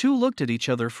 the two looked at each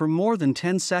other for more than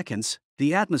 10 seconds.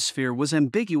 The atmosphere was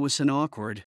ambiguous and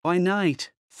awkward. By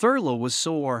night, Thurlow was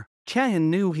sore.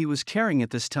 Cahan knew he was carrying at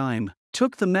this time,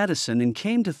 took the medicine and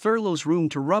came to Thurlow's room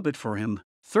to rub it for him.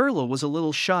 Thurlow was a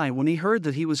little shy when he heard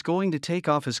that he was going to take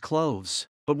off his clothes,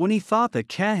 but when he thought that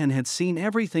Cahan had seen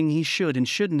everything he should and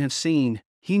shouldn't have seen,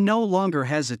 he no longer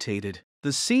hesitated.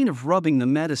 The scene of rubbing the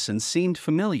medicine seemed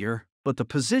familiar, but the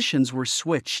positions were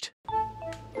switched.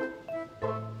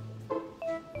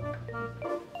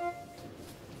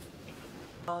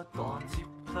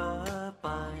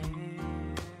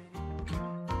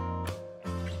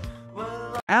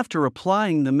 After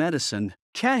applying the medicine,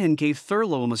 Cahan gave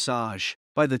Thurlow a massage.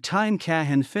 By the time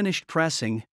Cahan finished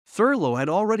pressing, Thurlow had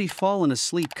already fallen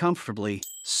asleep comfortably,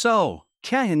 so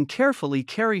Cahan carefully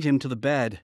carried him to the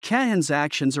bed. Cahan's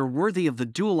actions are worthy of the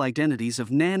dual identities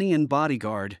of nanny and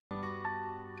bodyguard.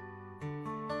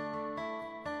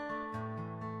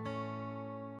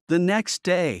 The next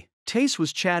day, Tace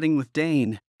was chatting with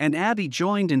Dane, and Abby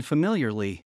joined in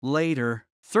familiarly. Later,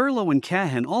 Thurlow and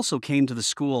Cahan also came to the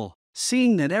school.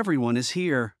 Seeing that everyone is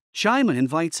here, Jima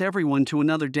invites everyone to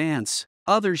another dance.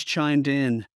 Others chimed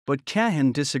in, but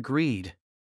Cahan disagreed.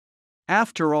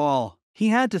 After all, he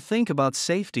had to think about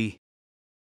safety.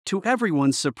 To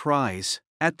everyone's surprise,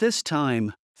 at this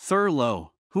time,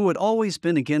 Thurlow, who had always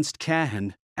been against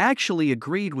Cahan, actually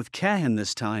agreed with Cahan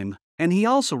this time, and he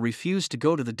also refused to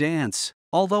go to the dance.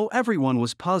 Although everyone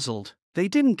was puzzled, they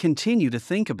didn't continue to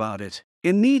think about it.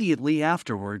 Immediately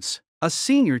afterwards, a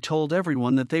senior told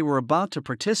everyone that they were about to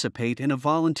participate in a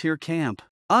volunteer camp.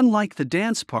 Unlike the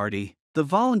dance party, the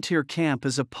volunteer camp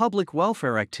is a public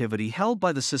welfare activity held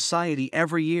by the society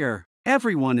every year.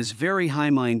 Everyone is very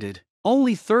high-minded.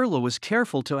 Only Thurlow is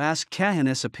careful to ask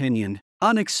Cahan's opinion.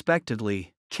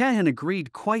 Unexpectedly, Cahan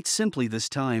agreed quite simply this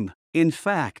time. In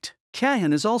fact,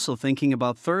 Cahan is also thinking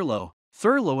about Thurlow.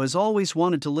 Thurlow has always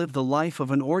wanted to live the life of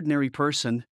an ordinary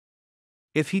person.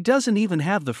 If he doesn't even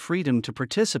have the freedom to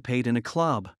participate in a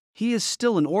club, he is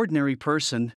still an ordinary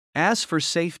person. As for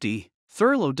safety,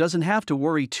 Thurlow doesn't have to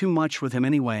worry too much with him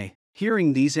anyway.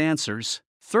 Hearing these answers,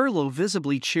 Thurlow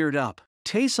visibly cheered up.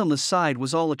 Tace on the side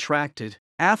was all attracted.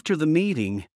 After the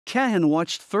meeting, Cahan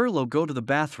watched Thurlow go to the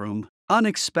bathroom.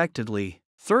 Unexpectedly,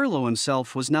 Thurlow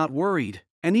himself was not worried,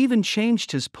 and even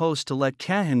changed his post to let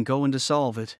Cahan go and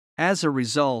dissolve it. As a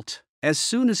result, as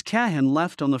soon as Cahan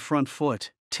left on the front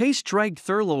foot, Tace dragged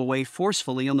Thurlow away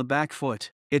forcefully on the back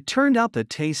foot. It turned out that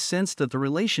Tace sensed that the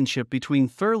relationship between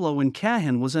Thurlow and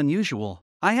Cahan was unusual.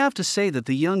 I have to say that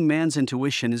the young man's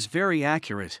intuition is very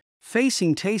accurate.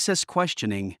 Facing Tace's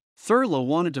questioning, Thurlow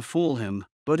wanted to fool him,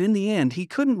 but in the end he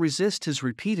couldn't resist his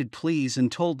repeated pleas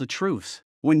and told the truth.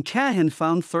 When Cahan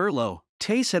found Thurlow,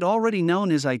 Tace had already known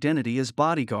his identity as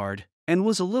bodyguard, and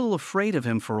was a little afraid of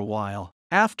him for a while.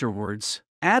 Afterwards,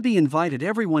 Abby invited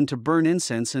everyone to burn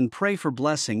incense and pray for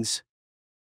blessings.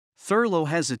 Thurlow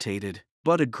hesitated,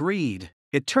 but agreed.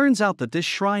 It turns out that this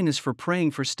shrine is for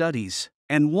praying for studies,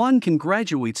 and one can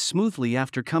graduate smoothly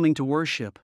after coming to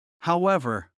worship.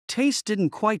 However, Tace didn't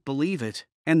quite believe it,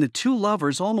 and the two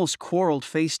lovers almost quarreled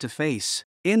face to face.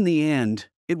 In the end,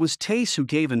 it was Tace who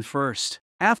gave in first.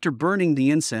 After burning the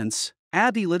incense,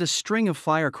 Abby lit a string of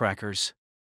firecrackers.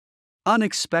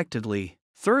 Unexpectedly,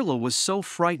 Thurlow was so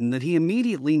frightened that he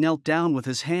immediately knelt down with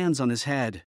his hands on his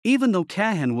head. Even though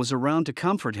Cahan was around to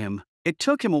comfort him, it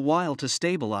took him a while to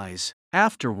stabilize.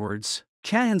 Afterwards,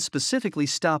 Cahan specifically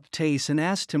stopped Tace and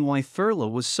asked him why Thurlow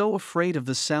was so afraid of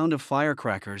the sound of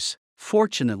firecrackers.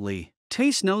 Fortunately,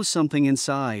 Tace knows something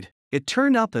inside. It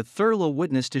turned out that Thurlow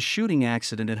witnessed a shooting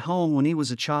accident at home when he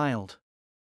was a child.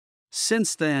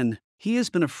 Since then, he has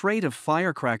been afraid of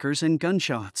firecrackers and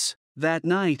gunshots. That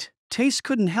night, Tace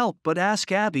couldn't help but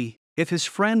ask Abby if his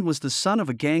friend was the son of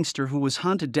a gangster who was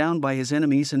hunted down by his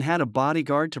enemies and had a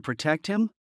bodyguard to protect him.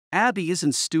 Abby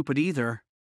isn't stupid either.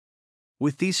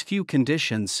 With these few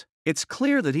conditions, it's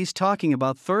clear that he's talking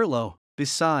about Thurlow.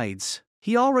 Besides,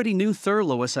 he already knew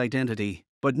Thurlow's identity,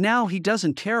 but now he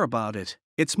doesn't care about it.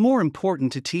 It's more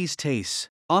important to tease Tace.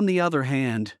 On the other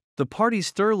hand, the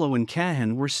party's Thurlow and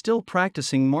Cahan were still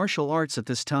practicing martial arts at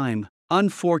this time.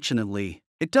 Unfortunately,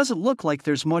 it doesn't look like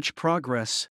there's much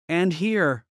progress. And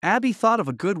here, Abby thought of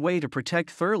a good way to protect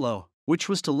Thurlow, which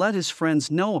was to let his friends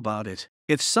know about it.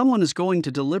 If someone is going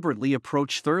to deliberately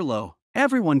approach Thurlow,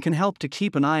 everyone can help to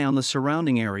keep an eye on the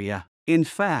surrounding area. In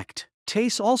fact,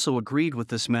 Tace also agreed with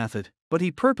this method, but he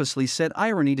purposely said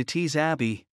irony to tease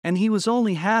Abby, and he was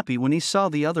only happy when he saw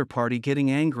the other party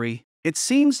getting angry. It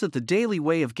seems that the daily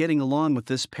way of getting along with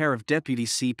this pair of deputy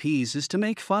CPs is to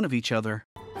make fun of each other.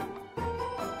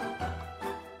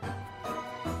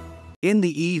 In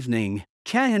the evening,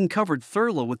 Cahan covered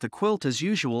Thurlow with the quilt as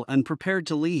usual and prepared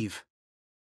to leave.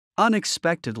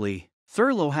 Unexpectedly,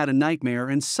 Thurlow had a nightmare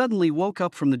and suddenly woke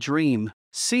up from the dream.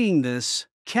 Seeing this,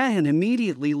 Cahan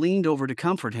immediately leaned over to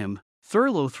comfort him.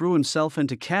 Thurlow threw himself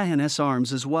into Cahan's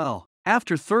arms as well.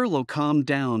 After Thurlow calmed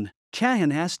down,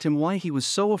 Cahan asked him why he was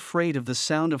so afraid of the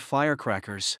sound of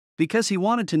firecrackers. Because he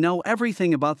wanted to know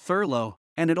everything about Thurlow,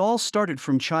 and it all started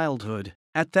from childhood.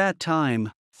 At that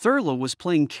time, Thurlow was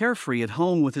playing carefree at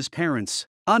home with his parents.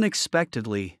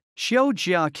 Unexpectedly, Xiao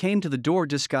Jia came to the door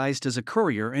disguised as a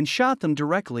courier and shot them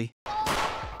directly.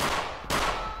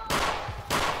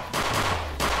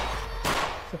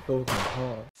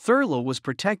 Thurlow was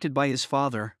protected by his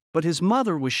father, but his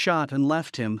mother was shot and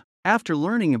left him. After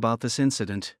learning about this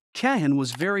incident, Cahan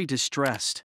was very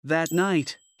distressed. That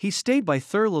night, he stayed by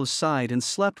Thurlow's side and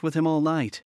slept with him all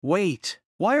night. Wait,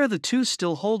 why are the two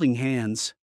still holding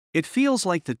hands? It feels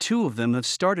like the two of them have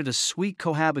started a sweet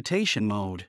cohabitation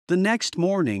mode. The next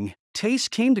morning, Tace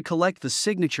came to collect the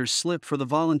signature slip for the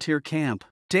volunteer camp.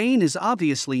 Dane is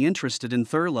obviously interested in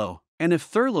Thurlow, and if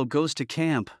Thurlow goes to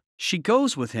camp, she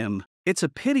goes with him. It's a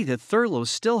pity that Thurlow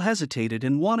still hesitated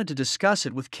and wanted to discuss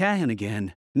it with Cahan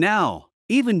again. Now,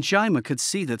 even Jaima could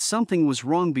see that something was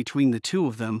wrong between the two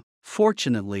of them.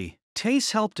 Fortunately,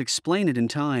 Tace helped explain it in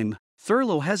time.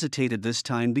 Thurlow hesitated this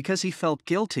time because he felt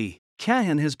guilty.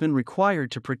 Cahan has been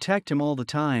required to protect him all the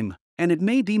time, and it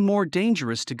may be more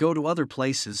dangerous to go to other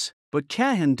places, but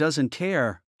Cahan doesn't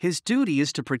care. His duty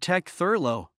is to protect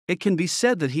Thurlow. It can be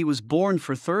said that he was born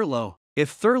for Thurlow. If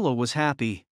Thurlow was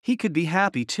happy, he could be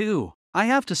happy too. I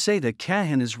have to say that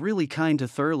Cahan is really kind to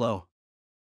Thurlow.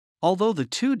 Although the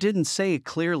two didn't say it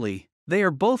clearly, they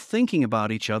are both thinking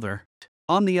about each other.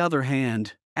 On the other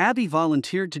hand, Abby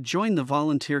volunteered to join the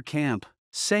volunteer camp,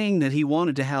 saying that he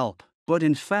wanted to help, but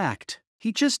in fact,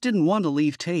 he just didn't want to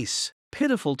leave Tace.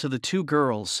 Pitiful to the two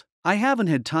girls. I haven't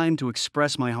had time to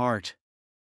express my heart.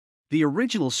 The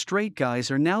original straight guys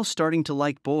are now starting to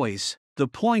like boys. The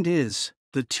point is,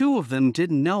 the two of them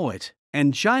didn't know it,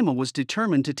 and Jaima was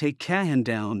determined to take Cahan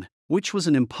down, which was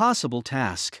an impossible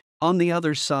task. On the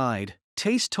other side,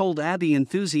 Tace told Abby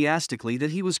enthusiastically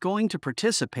that he was going to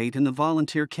participate in the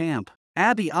volunteer camp.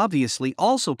 Abby obviously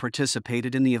also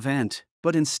participated in the event,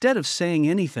 but instead of saying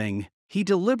anything, he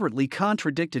deliberately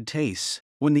contradicted Tace.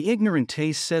 When the ignorant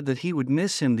Tace said that he would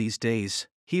miss him these days,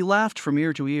 he laughed from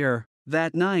ear to ear.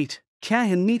 That night,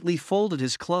 Cahan neatly folded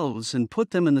his clothes and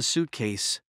put them in the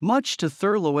suitcase, much to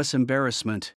Thurlow's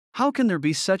embarrassment. How can there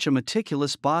be such a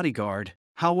meticulous bodyguard?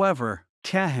 However,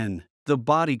 Cahan, the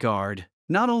bodyguard,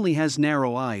 not only has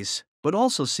narrow eyes, but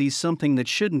also sees something that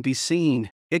shouldn't be seen.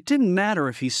 It didn't matter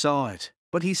if he saw it,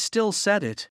 but he still said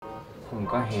it.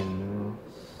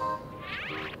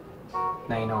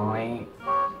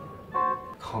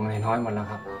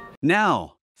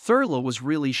 Now, Thurlow was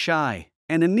really shy,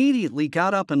 and immediately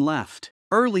got up and left.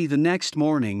 Early the next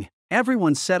morning,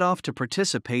 everyone set off to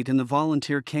participate in the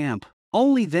volunteer camp.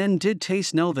 Only then did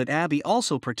Tace know that Abby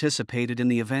also participated in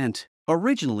the event.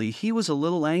 Originally he was a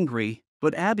little angry,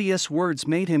 but Abby's words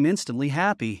made him instantly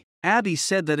happy. Abby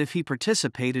said that if he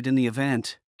participated in the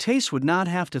event, Tace would not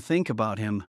have to think about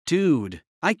him. Dude,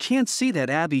 I can't see that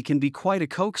Abby can be quite a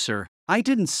coaxer. I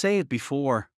didn't say it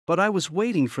before, but I was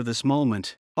waiting for this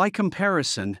moment. By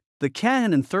comparison, the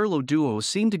Cahan and Thurlow duo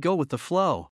seem to go with the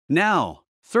flow. Now,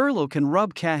 Thurlow can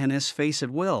rub Cahan's face at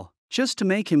will, just to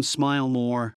make him smile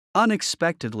more.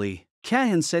 Unexpectedly,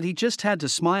 Cahan said he just had to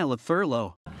smile at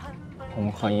Thurlow.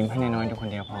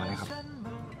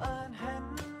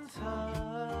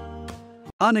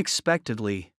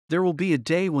 Unexpectedly, there will be a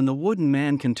day when the wooden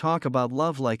man can talk about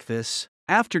love like this.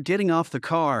 After getting off the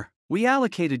car, we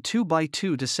allocated 2 by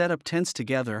 2 to set up tents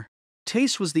together.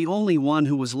 Tace was the only one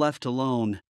who was left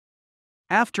alone.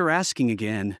 After asking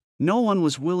again, no one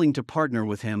was willing to partner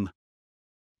with him.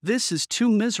 This is too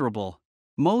miserable.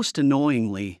 Most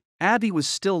annoyingly, Abby was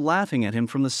still laughing at him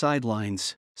from the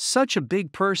sidelines. Such a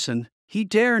big person, he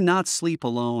dare not sleep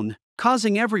alone,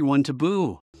 causing everyone to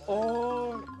boo.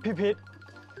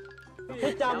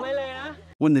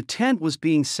 When the tent was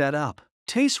being set up,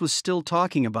 Tace was still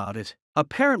talking about it,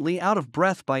 apparently out of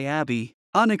breath by Abby.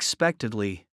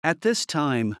 Unexpectedly, at this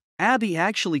time, Abby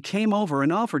actually came over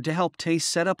and offered to help Tace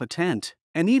set up a tent,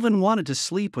 and even wanted to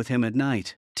sleep with him at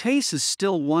night. Tace is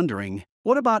still wondering,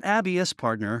 what about Abby's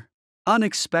partner?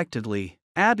 Unexpectedly,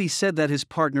 Abby said that his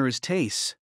partner is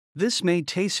Tace. This made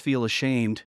Tace feel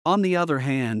ashamed. On the other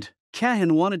hand,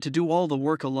 Cahan wanted to do all the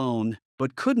work alone,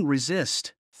 but couldn't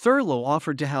resist. Thurlow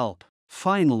offered to help.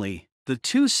 Finally, the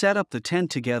two set up the tent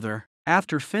together.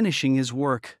 After finishing his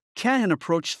work, Cahan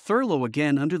approached Thurlow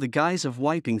again under the guise of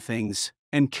wiping things,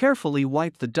 and carefully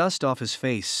wiped the dust off his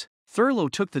face. Thurlow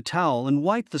took the towel and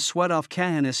wiped the sweat off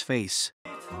Cahan's face.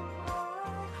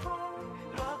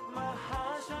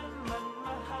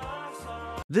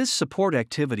 This support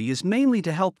activity is mainly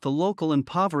to help the local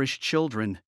impoverished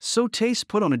children, so Tace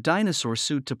put on a dinosaur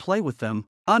suit to play with them.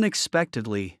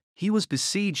 Unexpectedly, he was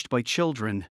besieged by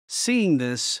children. Seeing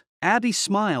this, Abby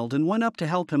smiled and went up to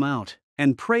help him out,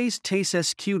 and praised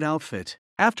Tace's cute outfit.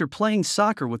 After playing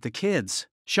soccer with the kids,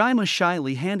 Jaima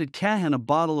shyly handed Cahan a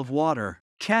bottle of water.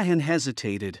 Cahan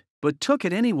hesitated, but took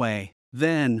it anyway.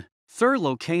 Then,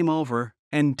 Thurlow came over,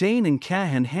 and Dane and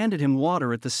Cahan handed him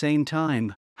water at the same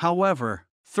time. However,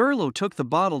 Thurlow took the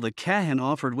bottle that Cahan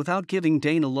offered without giving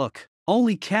Dane a look.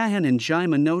 Only Cahan and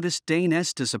Jaima noticed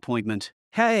Dane's disappointment.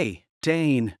 "Hey,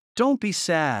 Dane, don't be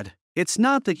sad. It's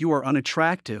not that you are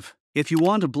unattractive. If you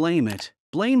want to blame it,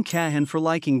 blame Cahan for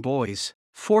liking boys."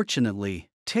 Fortunately,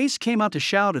 Tace came out to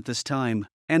shout at this time,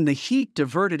 and the heat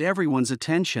diverted everyone's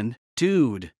attention.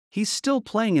 "Dude, he's still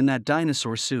playing in that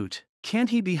dinosaur suit.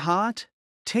 Can't he be hot?"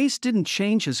 Tace didn't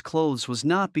change his clothes was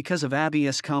not because of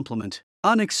Abby's compliment.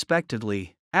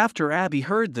 Unexpectedly, after Abby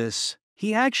heard this,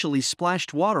 he actually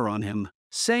splashed water on him,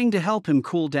 saying to help him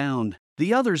cool down.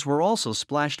 The others were also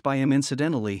splashed by him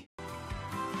incidentally.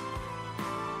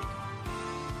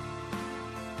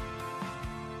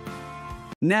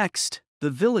 Next, the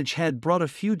village head brought a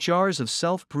few jars of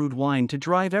self-brewed wine to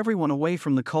drive everyone away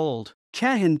from the cold.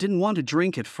 Cahan didn't want to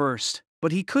drink at first,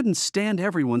 but he couldn't stand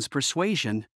everyone's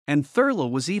persuasion, and Thurlow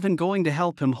was even going to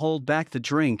help him hold back the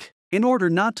drink. In order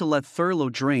not to let Thurlow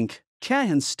drink,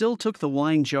 Cahan still took the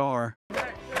wine jar.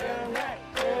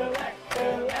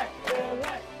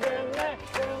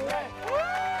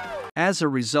 As a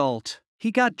result, he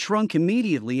got drunk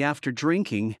immediately after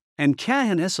drinking, and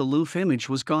Cahan's aloof image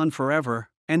was gone forever,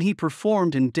 and he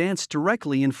performed and danced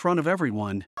directly in front of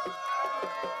everyone.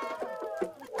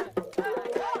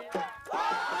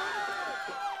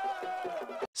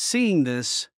 Seeing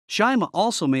this, Jaima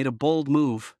also made a bold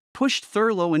move, pushed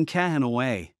Thurlow and Cahan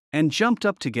away, and jumped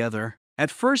up together.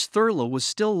 At first Thurlow was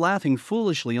still laughing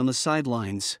foolishly on the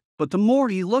sidelines, but the more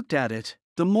he looked at it,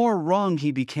 the more wrong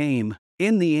he became.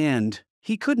 In the end,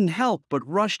 he couldn't help but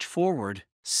rushed forward,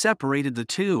 separated the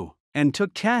two, and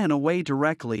took Cahan away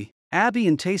directly. Abby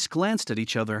and Tace glanced at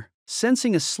each other,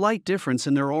 sensing a slight difference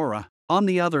in their aura. On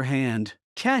the other hand,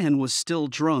 Cahan was still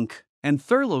drunk, and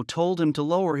Thurlow told him to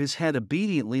lower his head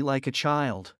obediently like a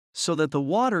child, so that the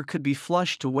water could be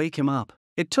flushed to wake him up.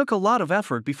 It took a lot of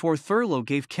effort before Thurlow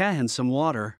gave Cahan some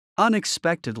water.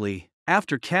 Unexpectedly,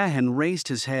 after Cahan raised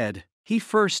his head, he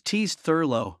first teased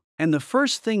Thurlow, and the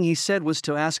first thing he said was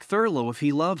to ask Thurlow if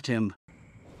he loved him.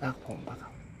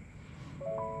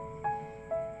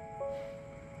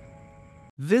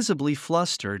 Visibly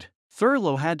flustered,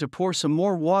 Thurlow had to pour some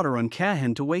more water on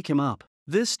Cahan to wake him up.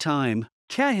 This time,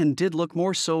 Cahan did look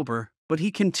more sober, but he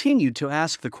continued to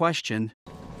ask the question.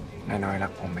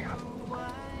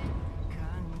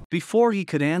 Before he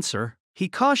could answer, he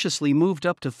cautiously moved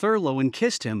up to Thurlow and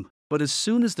kissed him, but as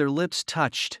soon as their lips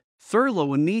touched,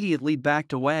 Thurlow immediately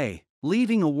backed away,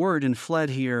 leaving a word and fled.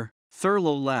 Here,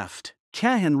 Thurlow left.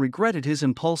 Cahan regretted his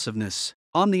impulsiveness.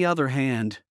 On the other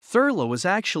hand, Thurlow was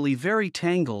actually very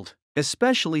tangled,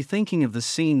 especially thinking of the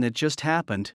scene that just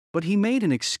happened, but he made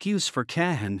an excuse for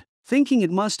Cahan, thinking it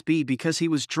must be because he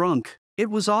was drunk. It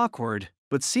was awkward,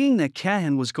 but seeing that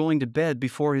Cahan was going to bed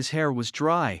before his hair was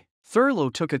dry, Thurlow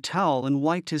took a towel and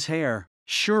wiped his hair.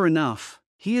 Sure enough,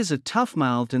 he is a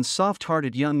tough-mouthed and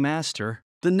soft-hearted young master.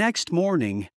 The next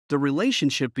morning, the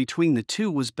relationship between the two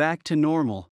was back to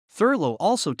normal. Thurlow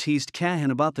also teased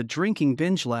Cahan about the drinking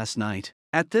binge last night.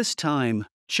 At this time,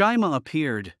 Jaima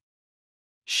appeared.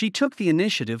 She took the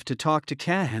initiative to talk to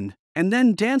Cahan, and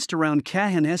then danced around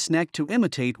Cahan's neck to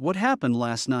imitate what happened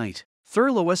last night.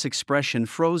 Thurlow's expression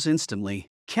froze instantly.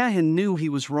 Cahan knew he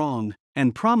was wrong,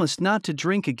 and promised not to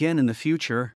drink again in the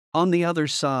future. On the other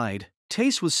side,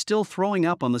 Tace was still throwing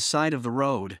up on the side of the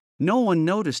road. No one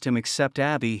noticed him except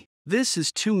Abby. This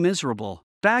is too miserable.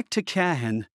 Back to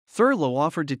Cahan. Thurlow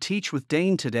offered to teach with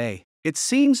Dane today. It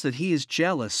seems that he is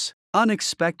jealous.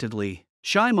 Unexpectedly,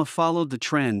 Jaima followed the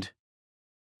trend.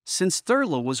 Since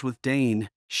Thurlow was with Dane,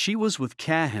 she was with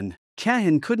Cahan.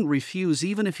 Cahan couldn't refuse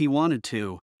even if he wanted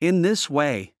to. In this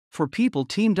way, for people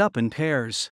teamed up in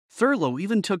pairs, Thurlow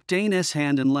even took Dane's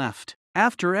hand and left.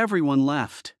 After everyone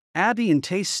left, Abby and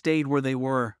Tace stayed where they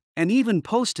were, and even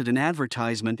posted an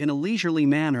advertisement in a leisurely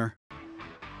manner.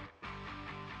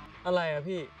 อะไรอะ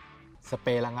พี่สเปร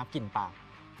ย์ระงับกลิ่นปาก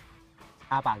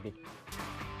อ้าปากดิ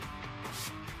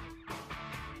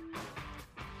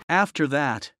After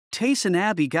that, Tace and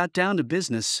Abby got down to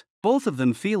business, both of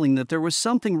them feeling that there was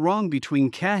something wrong between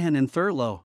Cahan and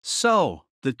Thurlow. So,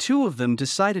 the two of them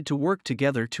decided to work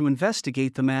together to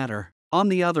investigate the matter. On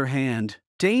the other hand,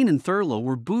 Dane and Thurlow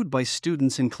were booed by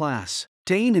students in class.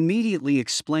 Dane immediately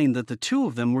explained that the two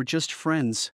of them were just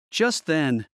friends. Just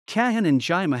then, Cahan and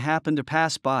Jaima happened to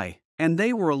pass by, and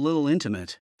they were a little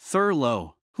intimate.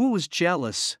 Thurlow, who was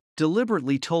jealous,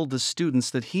 deliberately told the students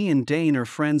that he and Dane are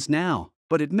friends now,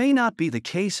 but it may not be the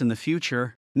case in the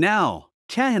future. Now,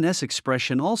 Cahan's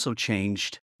expression also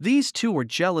changed. These two were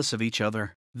jealous of each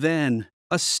other. Then,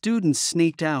 a student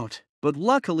sneaked out, but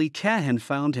luckily Cahan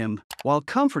found him. While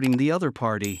comforting the other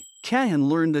party, Cahan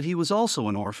learned that he was also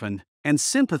an orphan, and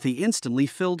sympathy instantly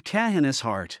filled Cahan's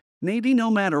heart. Maybe no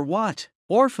matter what,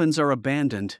 orphans are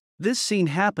abandoned. This scene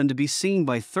happened to be seen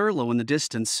by Thurlow in the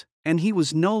distance, and he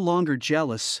was no longer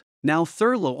jealous. Now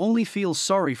Thurlow only feels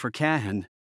sorry for Cahan.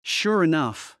 Sure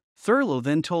enough, Thurlow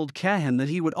then told Cahan that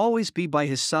he would always be by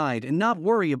his side and not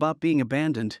worry about being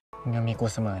abandoned. ยังมีกู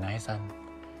เสมอนะไอ้ซัน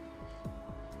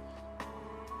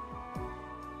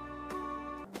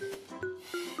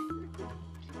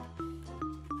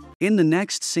In the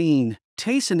next scene,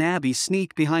 Tace and Abby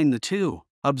sneak behind the two,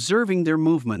 observing their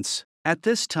movements. At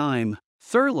this time,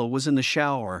 Thurlow was in the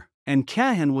shower, and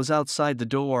Cahan was outside the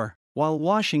door. While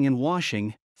washing and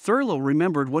washing, Thurlow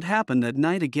remembered what happened that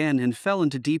night again and fell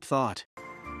into deep thought.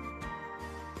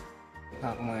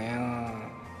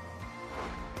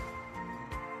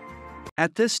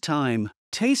 At this time,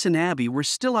 Tace and Abby were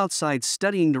still outside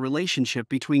studying the relationship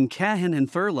between Cahan and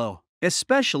Thurlow,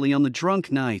 especially on the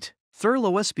drunk night.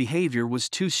 Thurlow's behavior was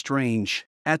too strange.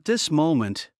 At this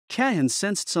moment, Cahan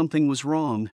sensed something was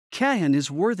wrong. Cahan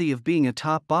is worthy of being a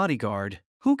top bodyguard.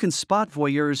 Who can spot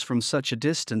voyeurs from such a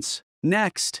distance?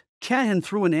 Next, Cahan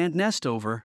threw an ant nest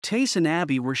over. Tace and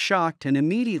Abby were shocked and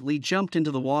immediately jumped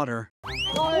into the water.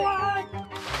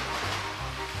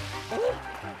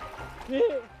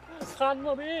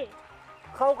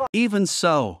 Even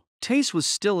so, Tace was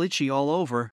still itchy all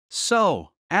over, so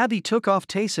Abby took off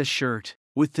Tace's shirt.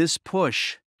 With this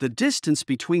push, the distance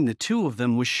between the two of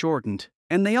them was shortened,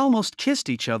 and they almost kissed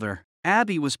each other.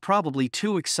 Abby was probably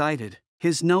too excited.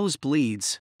 His nose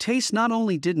bleeds. Tace not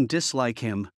only didn't dislike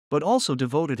him, but also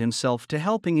devoted himself to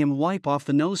helping him wipe off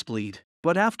the nosebleed.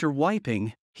 But after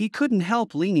wiping, he couldn't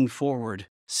help leaning forward.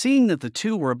 Seeing that the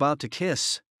two were about to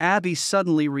kiss, Abby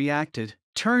suddenly reacted,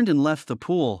 turned and left the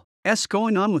pool. What's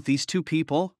going on with these two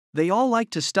people? They all like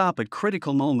to stop at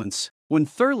critical moments. When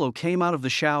Thurlow came out of the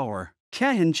shower,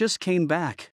 Cahan just came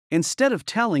back. Instead of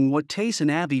telling what Tace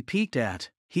and Abby peeked at,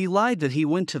 he lied that he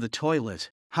went to the toilet.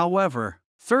 However,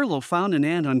 Thurlow found an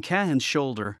ant on Cahan's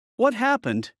shoulder. What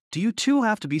happened? Do you two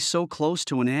have to be so close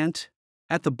to an ant?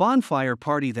 At the bonfire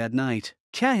party that night,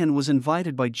 Cahan was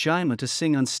invited by Jaima to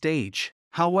sing on stage.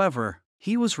 However,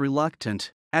 he was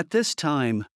reluctant. At this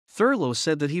time, Thurlow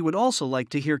said that he would also like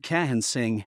to hear Cahan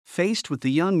sing. Faced with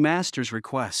the young master's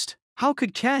request, how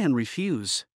could Cahan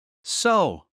refuse?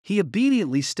 So, he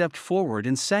immediately stepped forward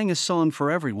and sang a song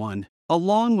for everyone.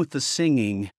 Along with the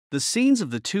singing, the scenes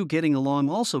of the two getting along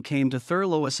also came to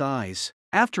Thurlow's eyes.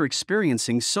 After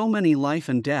experiencing so many life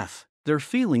and death, their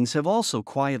feelings have also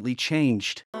quietly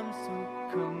changed.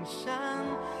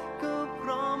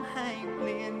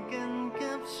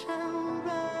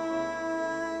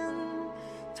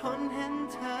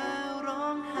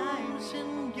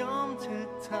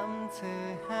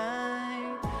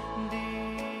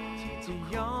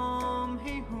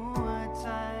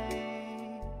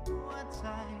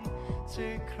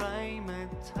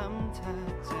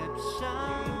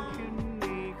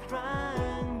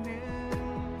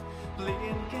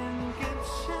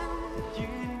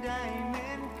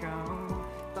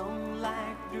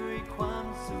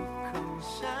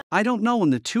 I don't know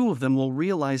when the two of them will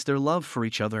realize their love for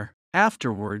each other.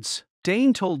 Afterwards,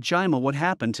 Dane told Jaima what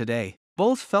happened today.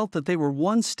 Both felt that they were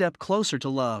one step closer to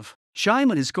love.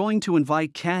 Jaima is going to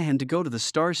invite Cahan to go to the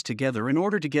stars together in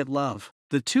order to get love.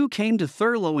 The two came to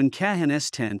Thurlow and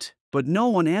Cahan's tent, but no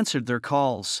one answered their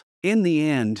calls. In the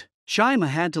end, Jaima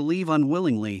had to leave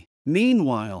unwillingly.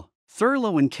 Meanwhile,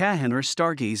 Thurlow and Cahan are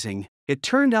stargazing. It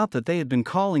turned out that they had been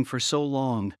calling for so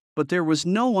long, but there was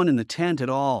no one in the tent at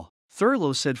all.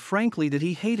 Thurlow said frankly that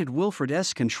he hated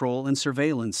Wilfred's control and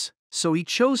surveillance, so he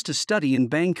chose to study in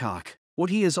Bangkok. What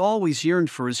he has always yearned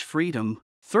for is freedom.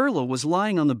 Thurlow was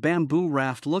lying on the bamboo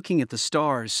raft looking at the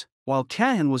stars, while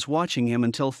Cahan was watching him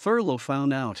until Thurlow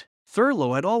found out.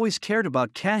 Thurlow had always cared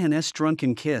about Cahan's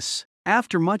drunken kiss.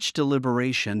 After much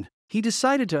deliberation, he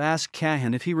decided to ask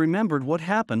Cahan if he remembered what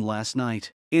happened last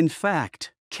night. In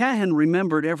fact, Cahan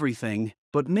remembered everything,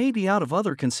 but maybe out of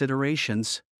other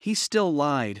considerations, he still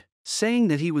lied, saying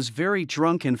that he was very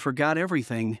drunk and forgot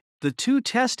everything. The two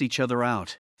test each other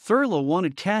out. Thurlow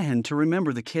wanted Cahan to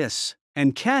remember the kiss,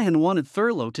 and Cahan wanted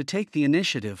Thurlow to take the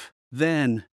initiative.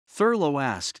 Then, Thurlow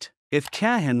asked, if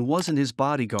Cahan wasn't his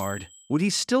bodyguard, would he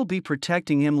still be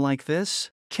protecting him like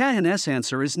this? Cahan's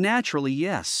answer is naturally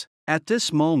yes. At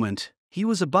this moment, he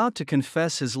was about to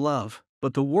confess his love,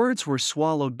 but the words were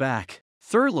swallowed back.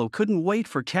 Thurlow couldn't wait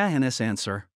for Cahan's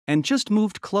answer, and just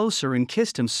moved closer and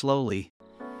kissed him slowly.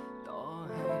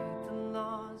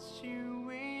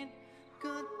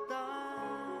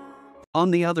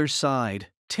 On the other side,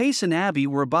 Tace and Abby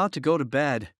were about to go to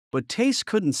bed, but Tace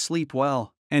couldn't sleep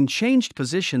well, and changed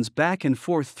positions back and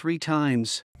forth 3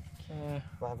 times.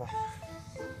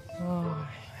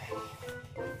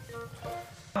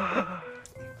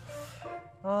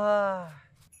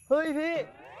 เฮ้ยพี่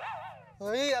เ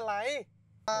ฮ้ยอะไร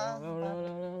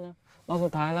รอบสุ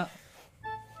ดท้ายแล้ว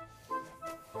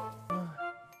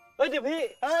เฮ้ยเดี๋ยวพี่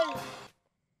เฮ้ย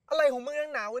อะไรของมึงนัก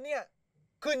หนาวะเนี่ย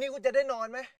คืนนี้กูจะได้นอน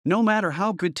ไหม No matter how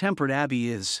good-tempered Abby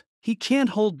is, he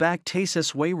can't hold back Tace's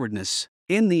waywardness.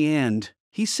 In the end,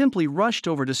 he simply rushed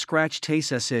over to scratch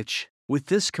Tace's itch. With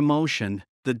this commotion,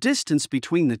 the distance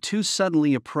between the two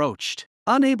suddenly approached.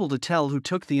 Unable to tell who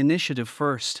took the initiative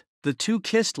first, the two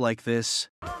kissed like this.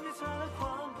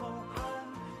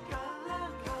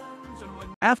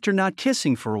 After not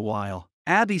kissing for a while,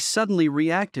 Abby suddenly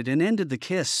reacted and ended the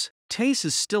kiss. Tace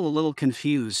is still a little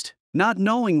confused. Not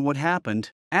knowing what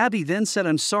happened, Abby then said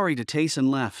I'm sorry to Tace and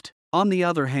left. On the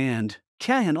other hand,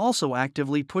 Cahan also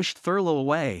actively pushed Thurlow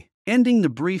away, ending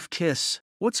the brief kiss.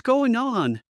 What's going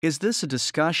on? Is this a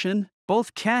discussion?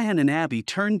 Both Cahan and Abby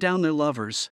turned down their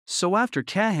lovers, so after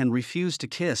Cahan refused to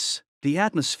kiss, the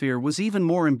atmosphere was even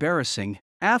more embarrassing.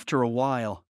 After a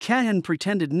while, Cahan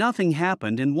pretended nothing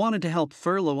happened and wanted to help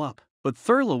Thurlow up, but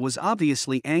Thurlow was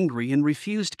obviously angry and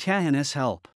refused Cahan's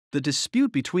help. The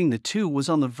dispute between the two was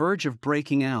on the verge of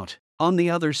breaking out. On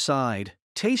the other side,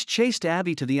 Tace chased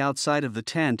Abby to the outside of the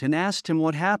tent and asked him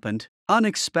what happened.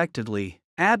 Unexpectedly,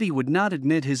 Abby would not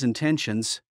admit his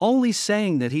intentions, only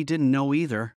saying that he didn't know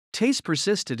either. Tace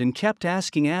persisted and kept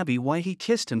asking Abby why he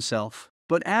kissed himself,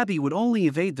 but Abby would only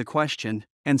evade the question,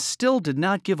 and still did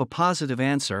not give a positive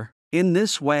answer. In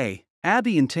this way,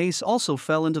 Abby and Tace also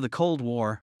fell into the Cold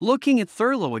War. Looking at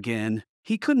Thurlow again,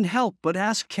 he couldn't help but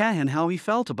ask Cahan how he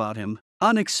felt about him.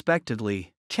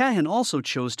 Unexpectedly, Cahan also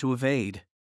chose to evade.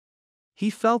 He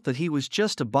felt that he was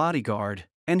just a bodyguard,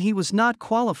 and he was not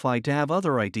qualified to have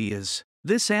other ideas.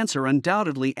 This answer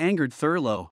undoubtedly angered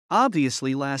Thurlow.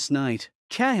 Obviously last night,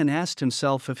 Cahan asked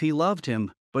himself if he loved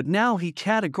him, but now he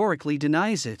categorically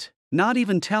denies it, not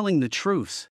even telling the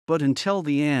truth. But until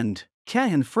the end,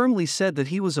 Cahan firmly said that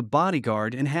he was a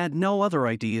bodyguard and had no other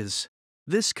ideas.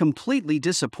 This completely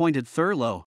disappointed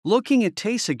Thurlow. Looking at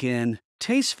Tace again,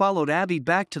 Tace followed Abby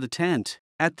back to the tent.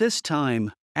 At this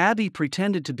time, Abby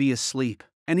pretended to be asleep,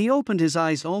 and he opened his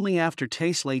eyes only after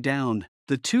Tace lay down.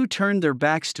 The two turned their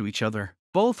backs to each other,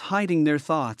 both hiding their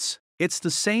thoughts. It's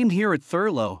the same here at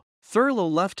Thurlow. Thurlow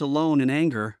left alone in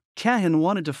anger. Cahan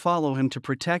wanted to follow him to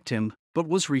protect him, but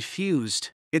was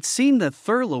refused. It seemed that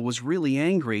Thurlow was really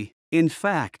angry. In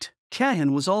fact,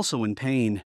 Cahan was also in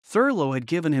pain. Thurlow had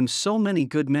given him so many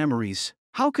good memories.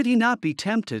 How could he not be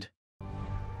tempted?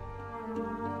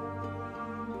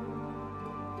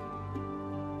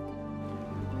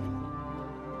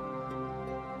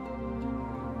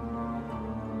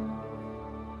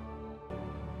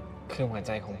คือหัวใ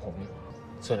จของผม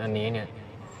ส่วนอันนี้เนี่ย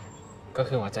ก็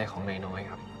คือหัวใจของนายน้อย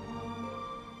ครับ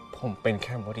ผมเป็นแ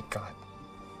ค่บริการด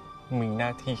มีหน้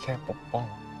าที่แค่ปกป้อง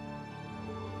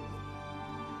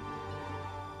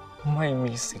ไม่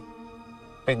มีสิทธิ์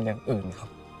เป็นอย่างอื่นครับ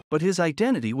But his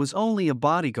identity was only a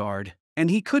bodyguard, and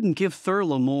he couldn't give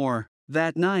Thurlow more.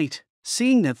 That night,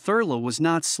 seeing that Thurlow was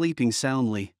not sleeping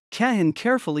soundly, Cahan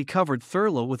carefully covered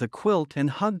Thurlow with a quilt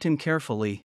and hugged him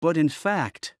carefully. But in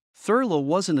fact, Thurlow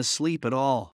wasn't asleep at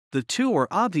all. The two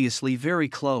are obviously very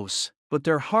close, but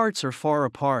their hearts are far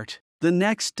apart. The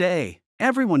next day,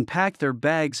 everyone packed their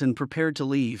bags and prepared to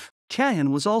leave. Cahan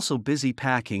was also busy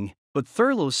packing, but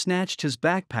Thurlow snatched his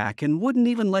backpack and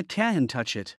wouldn't even let Cahan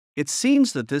touch it. It seems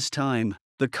that this time,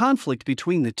 the conflict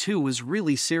between the two was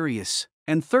really serious,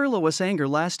 and Thurlow's anger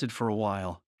lasted for a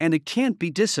while, and it can't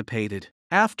be dissipated.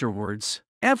 Afterwards,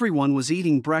 everyone was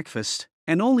eating breakfast,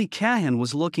 and only Cahan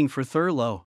was looking for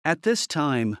Thurlow. At this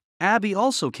time, Abby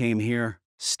also came here,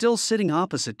 still sitting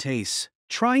opposite Tace,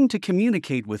 trying to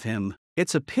communicate with him.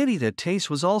 It's a pity that Tace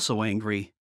was also angry.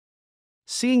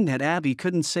 Seeing that Abby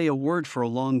couldn't say a word for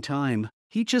a long time,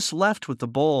 he just left with the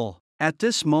bowl. At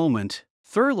this moment,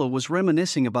 Thurlow was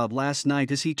reminiscing about last night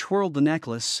as he twirled the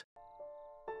necklace.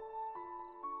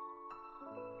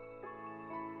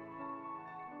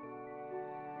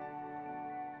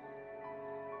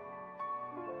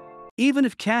 Even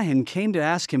if Cahan came to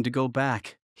ask him to go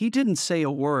back, he didn't say a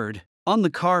word. On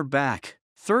the car back,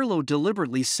 Thurlow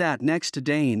deliberately sat next to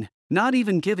Dane, not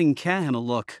even giving Cahan a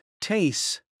look.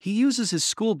 Tace, he uses his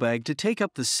school bag to take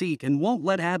up the seat and won't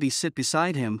let Abby sit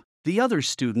beside him. The other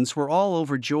students were all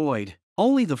overjoyed.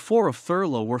 Only the four of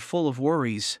Thurlow were full of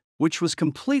worries, which was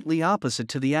completely opposite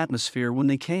to the atmosphere when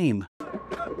they came.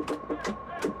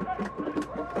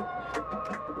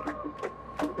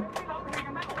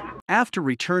 After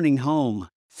returning home,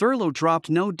 Thurlow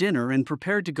dropped no dinner and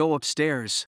prepared to go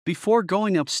upstairs. Before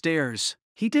going upstairs,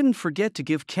 he didn't forget to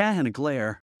give Cahan a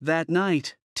glare. That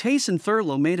night, Tace and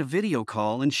Thurlow made a video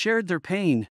call and shared their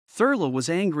pain. Thurlow was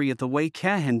angry at the way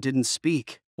Cahan didn't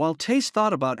speak, while Tace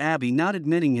thought about Abby not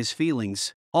admitting his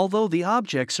feelings. Although the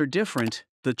objects are different,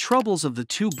 the troubles of the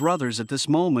two brothers at this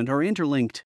moment are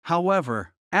interlinked.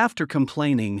 However, after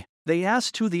complaining, they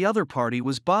asked who the other party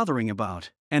was bothering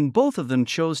about, and both of them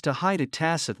chose to hide it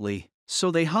tacitly, so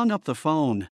they hung up the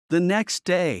phone. The next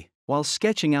day, while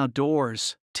sketching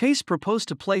outdoors, Tace proposed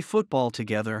to play football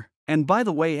together, and by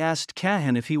the way asked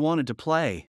Cahan if he wanted to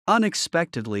play.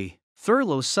 Unexpectedly,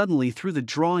 Thurlow suddenly threw the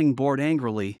drawing board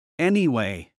angrily.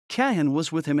 Anyway, Cahan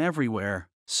was with him everywhere,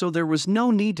 so there was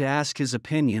no need to ask his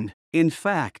opinion. In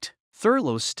fact,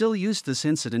 Thurlow still used this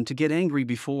incident to get angry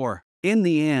before. In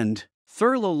the end,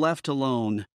 Thurlow left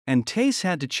alone, and Tace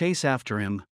had to chase after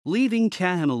him. Leaving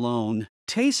Cahan alone,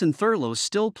 Tace and Thurlow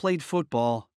still played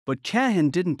football, but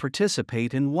Cahan didn't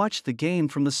participate and watched the game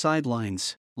from the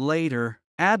sidelines. Later,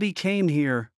 Abby came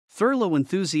here. Thurlow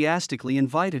enthusiastically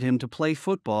invited him to play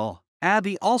football.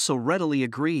 Abby also readily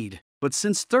agreed, but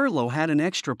since Thurlow had an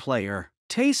extra player,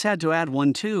 Tace had to add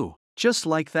one too. Just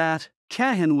like that,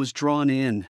 Cahan was drawn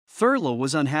in. Thurlow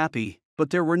was unhappy, but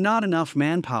there were not enough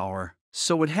manpower,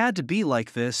 so it had to be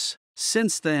like this.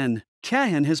 Since then,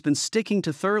 Cahan has been sticking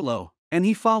to Thurlow, and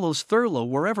he follows Thurlow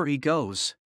wherever he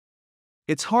goes.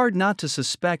 It's hard not to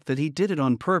suspect that he did it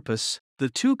on purpose. The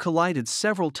two collided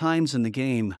several times in the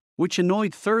game, which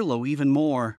annoyed Thurlow even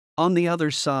more. On the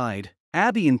other side,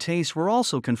 Abby and Tace were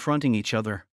also confronting each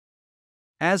other.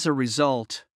 As a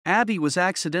result, Abby was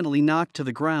accidentally knocked to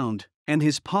the ground, and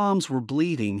his palms were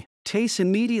bleeding. Tace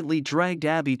immediately dragged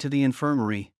Abby to the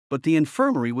infirmary, but the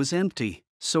infirmary was empty,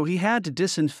 so he had to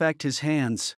disinfect his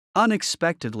hands.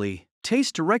 Unexpectedly,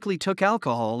 Tace directly took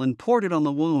alcohol and poured it on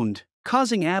the wound,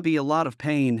 causing Abby a lot of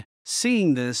pain.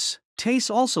 Seeing this, Tace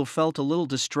also felt a little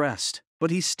distressed, but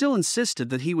he still insisted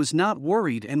that he was not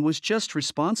worried and was just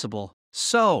responsible.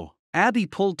 So, Abby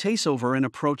pulled Tace over and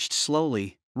approached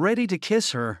slowly, ready to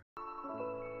kiss her.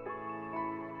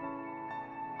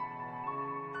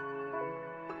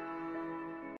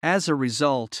 As a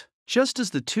result, just as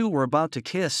the two were about to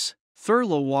kiss,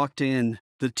 Thurlow walked in.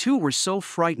 The two were so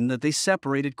frightened that they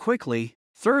separated quickly.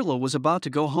 Thurlow was about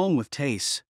to go home with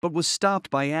Tace, but was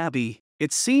stopped by Abby.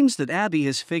 It seems that Abby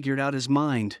has figured out his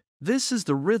mind. This is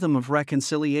the rhythm of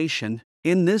reconciliation.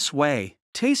 In this way,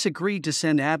 Tace agreed to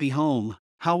send Abby home.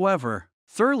 However,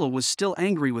 Thurlow was still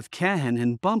angry with Cahan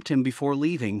and bumped him before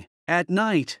leaving. At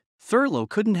night, Thurlow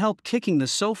couldn't help kicking the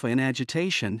sofa in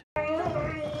agitation.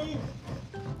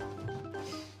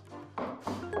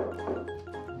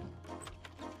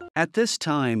 At this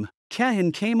time,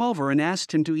 Cahan came over and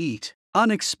asked him to eat.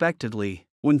 Unexpectedly,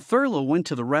 when Thurlow went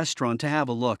to the restaurant to have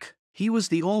a look, he was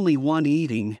the only one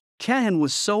eating. Cahan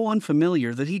was so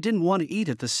unfamiliar that he didn't want to eat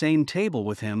at the same table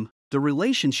with him. The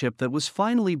relationship that was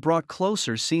finally brought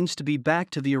closer seems to be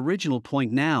back to the original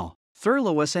point now.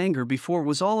 Thurlow's anger before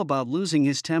was all about losing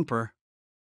his temper.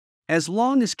 As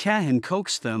long as Cahan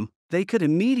coaxed them, they could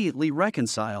immediately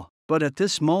reconcile. But at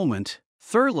this moment,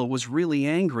 Thurlow was really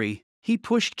angry. He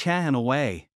pushed Cahan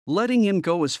away, letting him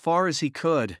go as far as he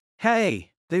could.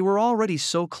 Hey, they were already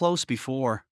so close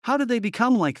before. How did they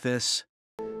become like this?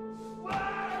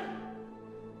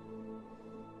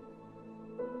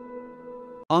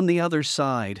 On the other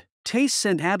side, Tace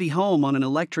sent Abby home on an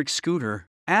electric scooter.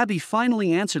 Abby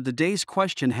finally answered the day's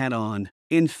question head-on.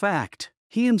 In fact,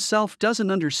 he himself doesn't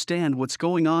understand what's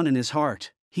going on in his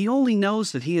heart. He only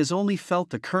knows that he has only felt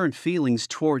the current feelings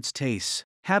towards Tace.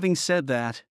 Having said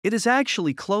that, it is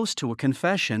actually close to a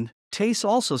confession. Tace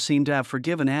also seemed to have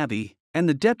forgiven Abby, and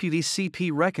the deputy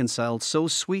CP reconciled so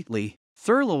sweetly.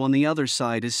 Thurlow on the other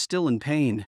side is still in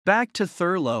pain. Back to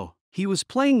Thurlow. He was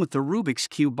playing with the Rubik's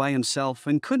Cube by himself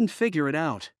and couldn't figure it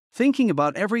out. Thinking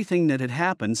about everything that had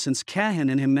happened since Cahan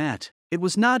and him met, it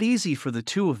was not easy for the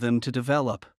two of them to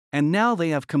develop, and now they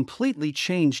have completely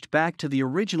changed back to the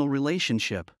original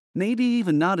relationship, maybe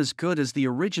even not as good as the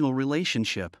original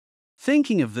relationship.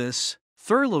 Thinking of this,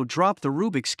 Thurlow dropped the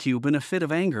Rubik's Cube in a fit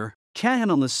of anger.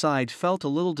 Cahan on the side felt a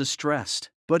little distressed,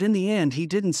 but in the end he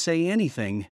didn't say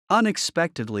anything.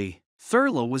 Unexpectedly,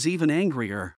 Thurlow was even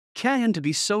angrier. Cahan to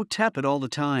be so tepid all the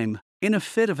time. In a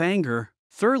fit of anger,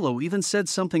 Thurlow even said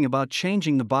something about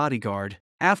changing the bodyguard.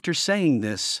 After saying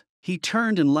this, he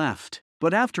turned and left,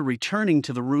 but after returning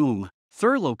to the room,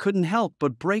 Thurlow couldn't help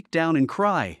but break down and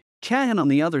cry. Cahan on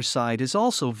the other side is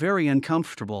also very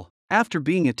uncomfortable. After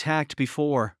being attacked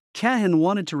before, Cahan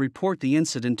wanted to report the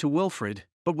incident to Wilfred,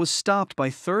 but was stopped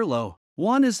by Thurlow.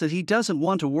 One is that he doesn't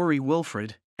want to worry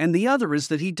Wilfred, and the other is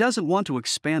that he doesn't want to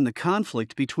expand the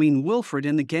conflict between Wilfred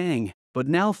and the gang. But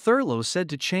now Thurlow said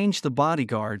to change the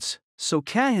bodyguards, so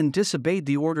Cahan disobeyed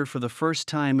the order for the first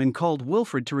time and called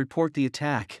Wilfred to report the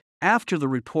attack. After the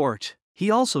report,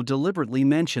 he also deliberately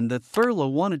mentioned that Thurlow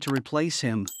wanted to replace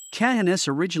him. Cahan's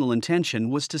original intention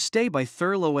was to stay by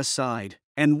Thurlow's side,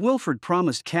 and Wilfred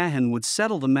promised Cahan would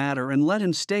settle the matter and let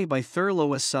him stay by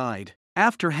Thurlow's side.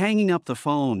 After hanging up the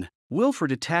phone,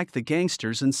 Wilfred attacked the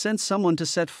gangsters and sent someone to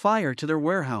set fire to their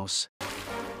warehouse.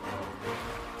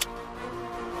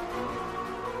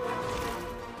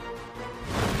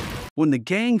 When the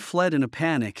gang fled in a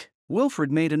panic,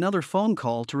 Wilfred made another phone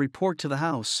call to report to the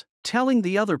house, telling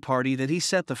the other party that he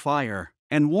set the fire,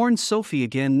 and warned Sophie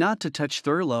again not to touch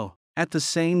Thurlow. At the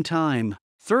same time,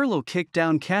 Thurlow kicked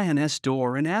down Cahan's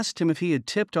door and asked him if he had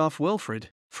tipped off Wilfred.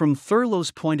 From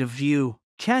Thurlow's point of view,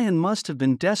 Cahan must have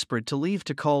been desperate to leave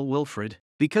to call Wilfred,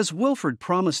 because Wilfred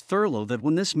promised Thurlow that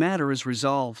when this matter is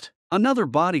resolved, another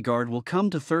bodyguard will come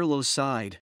to Thurlow's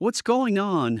side. What's going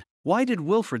on? Why did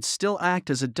Wilfred still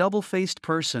act as a double-faced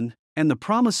person? And the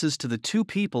promises to the two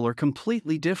people are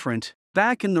completely different.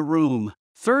 Back in the room,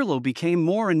 Thurlow became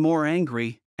more and more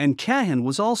angry, and Cahan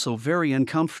was also very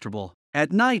uncomfortable.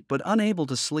 At night but unable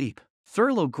to sleep,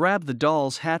 Thurlow grabbed the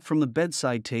doll's hat from the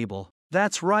bedside table.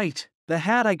 That's right, the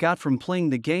hat I got from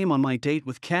playing the game on my date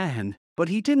with Cahan, but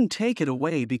he didn't take it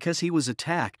away because he was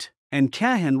attacked, and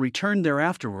Cahan returned there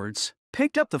afterwards,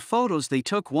 picked up the photos they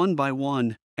took one by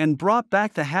one, and brought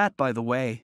back the hat. By the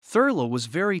way, Thurlow was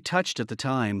very touched at the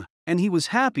time, and he was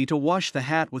happy to wash the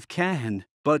hat with Cahan,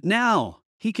 but now,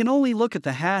 he can only look at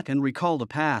the hat and recall the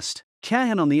past.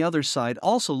 Cahan on the other side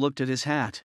also looked at his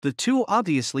hat. The two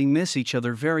obviously miss each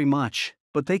other very much,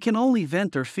 but they can only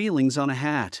vent their feelings on a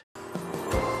hat.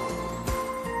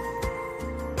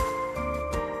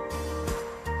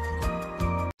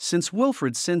 Since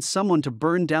Wilfred sent someone to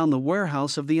burn down the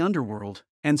warehouse of the underworld,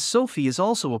 and Sophie is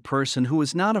also a person who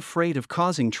is not afraid of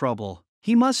causing trouble,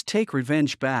 he must take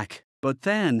revenge back. But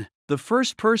then, the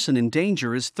first person in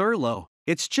danger is Thurlow.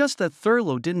 It's just that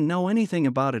Thurlow didn't know anything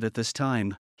about it at this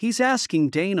time. He's asking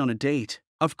Dane on a date,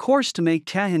 of course to make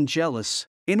Cahan jealous,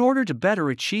 in order to better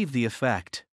achieve the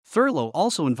effect. Thurlow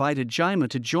also invited Jima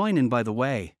to join in, by the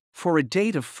way, for a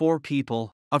date of 4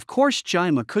 people. Of course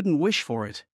Jima couldn't wish for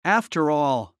it. After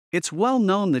all, it's well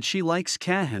known that she likes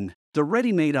Cahan. The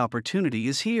ready-made opportunity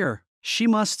is here. She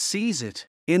must seize it.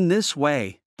 In this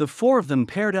way, the 4 of them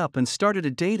paired up and started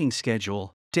a dating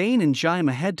schedule. Dane and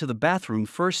Jima head to the bathroom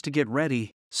first to get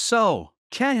ready. So,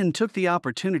 Cahan took the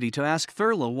opportunity to ask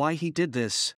Thurlow why he did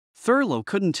this. Thurlow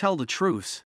couldn't tell the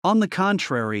truth. On the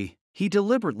contrary, he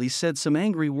deliberately said some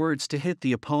angry words to hit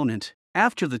the opponent.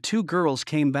 After the 2 girls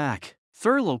came back,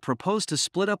 Thurlow proposed to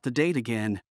split up the date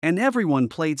again, and everyone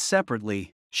played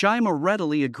separately. Jima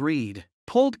readily agreed,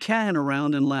 pulled Cahan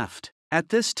around and left. At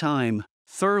this time,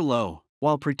 Thurlow,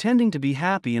 while pretending to be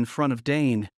happy in front of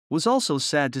Dane, was also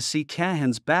sad to see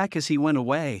Cahan's back as he went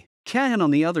away. Cahan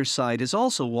on the other side is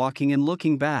also walking and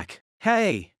looking back.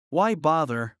 Hey, why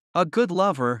bother? A good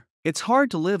lover. It's hard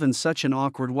to live in such an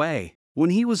awkward way. When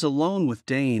he was alone with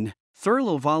Dane,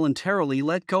 Thurlow voluntarily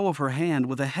let go of her hand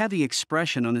with a heavy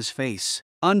expression on his face.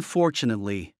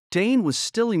 Unfortunately, Dane was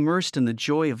still immersed in the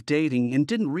joy of dating and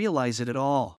didn't realize it at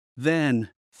all. Then,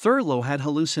 Thurlow had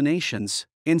hallucinations,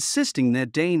 insisting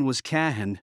that Dane was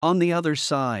Cahan. On the other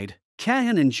side,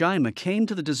 Cahan and Jima came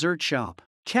to the dessert shop.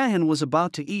 Cahan was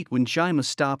about to eat when Jima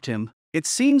stopped him. It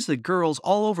seems that girls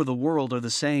all over the world are the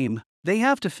same. They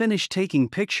have to finish taking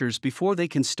pictures before they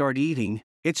can start eating.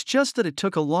 It's just that it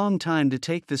took a long time to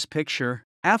take this picture.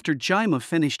 After Jima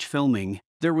finished filming,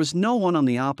 there was no one on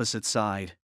the opposite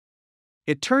side.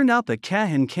 It turned out that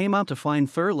Cahan came out to find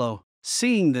Thurlow.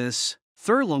 Seeing this,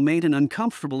 Thurlow made an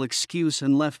uncomfortable excuse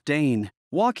and left Dane,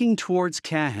 walking towards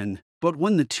Cahan. But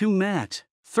when the two met,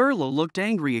 Thurlow looked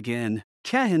angry again.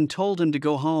 Cahan told him to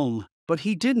go home, but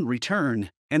he didn't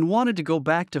return, and wanted to go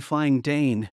back to find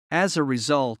Dane. As a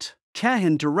result,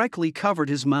 Cahan directly covered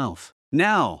his mouth.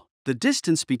 Now, the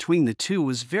distance between the two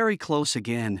was very close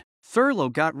again. Thurlow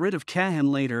got rid of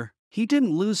Cahan later. He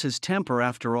didn't lose his temper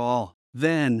after all.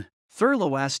 Then,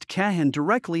 Thurlow asked Cahan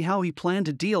directly how he planned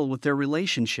to deal with their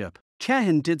relationship.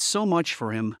 Cahan did so much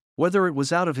for him, whether it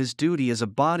was out of his duty as a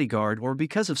bodyguard or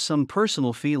because of some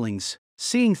personal feelings.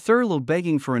 Seeing Thurlow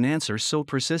begging for an answer so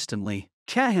persistently,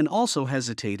 Cahan also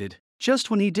hesitated.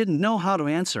 Just when he didn't know how to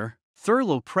answer,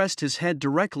 Thurlow pressed his head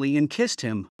directly and kissed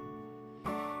him.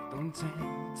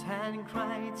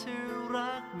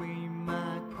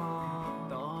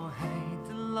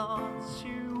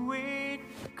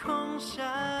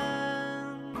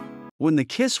 When the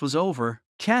kiss was over,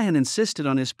 Cahan insisted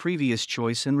on his previous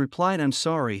choice and replied, "I'm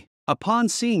sorry." Upon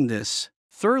seeing this,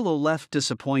 Thurlow left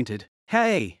disappointed.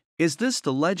 "Hey, is this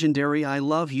the legendary 'I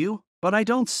love you, but I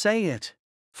don't say it'?"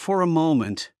 For a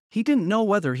moment, he didn't know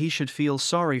whether he should feel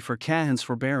sorry for Cahan's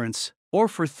forbearance, or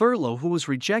for Thurlow who was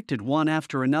rejected one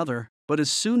after another, but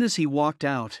as soon as he walked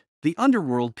out, the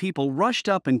underworld people rushed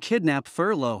up and kidnapped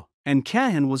Thurlow, and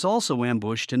Cahan was also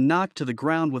ambushed and knocked to the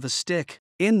ground with a stick.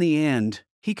 In the end,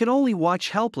 he could only watch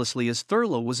helplessly as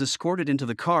Thurlow was escorted into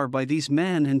the car by these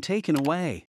men and taken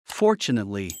away.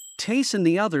 Fortunately, Tace and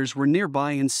the others were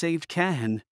nearby and saved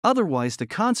Cahan, otherwise the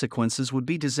consequences would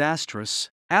be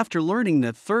disastrous. After learning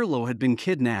that Thurlow had been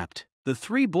kidnapped, the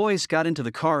three boys got into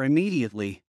the car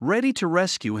immediately, ready to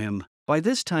rescue him. By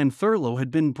this time Thurlow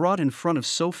had been brought in front of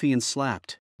Sophie and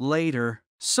slapped. Later,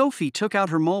 Sophie took out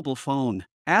her mobile phone,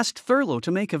 asked Thurlow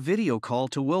to make a video call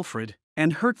to Wilfred,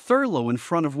 and hurt Thurlow in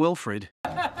front of Wilfred.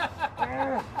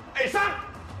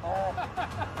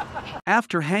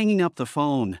 After hanging up the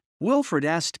phone, Wilfred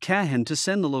asked Cahan to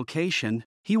send the location.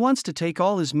 He wants to take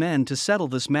all his men to settle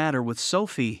this matter with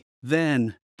Sophie.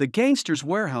 Then, the gangster's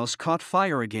warehouse caught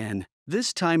fire again.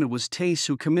 This time it was Tace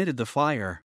who committed the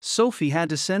fire. Sophie had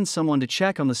to send someone to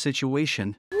check on the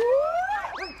situation.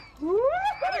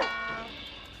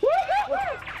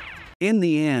 In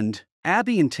the end,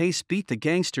 Abby and Tace beat the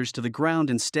gangsters to the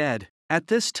ground instead. At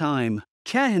this time,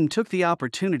 Cahan took the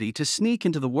opportunity to sneak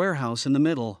into the warehouse in the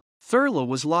middle. Thurlow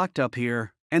was locked up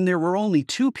here, and there were only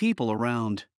 2 people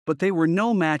around, but they were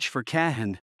no match for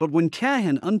Cahan. But when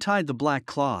Cahan untied the black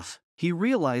cloth, he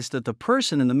realized that the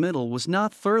person in the middle was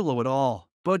not Thurlow at all,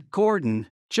 but Gordon.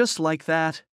 Just like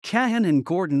that, Cahan and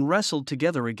Gordon wrestled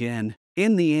together again.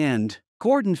 In the end,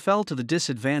 Gordon fell to the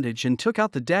disadvantage and took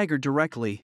out the dagger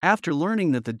directly. After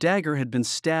learning that the dagger had been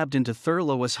stabbed into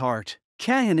Thurlow's heart,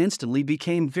 Cahan instantly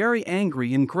became very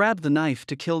angry and grabbed the knife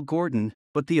to kill Gordon,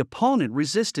 but the opponent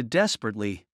resisted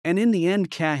desperately, and in the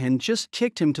end Cahan just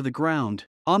kicked him to the ground.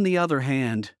 On the other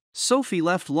hand, Sophie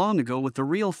left long ago with the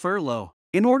real Thurlow.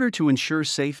 In order to ensure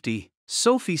safety,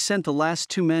 Sophie sent the last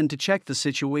 2 men to check the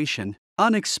situation.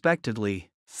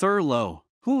 Unexpectedly, Thurlow,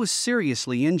 who was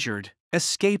seriously injured,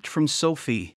 escaped from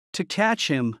Sophie. To catch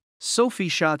him, Sophie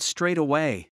shot straight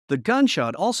away. The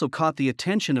gunshot also caught the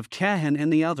attention of Cahan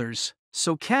and the others,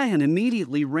 so Cahan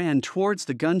immediately ran towards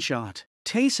the gunshot.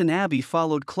 Tace and Abby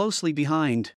followed closely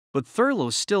behind, but Thurlow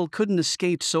still couldn't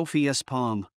escape Sophie's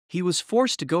palm. He was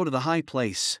forced to go to the high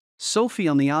place. Sophie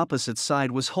on the opposite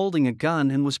side was holding a gun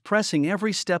and was pressing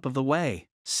every step of the way.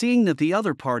 Seeing that the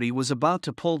other party was about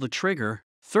to pull the trigger,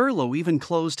 Thurlow even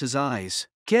closed his eyes,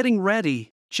 getting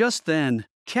ready. Just then,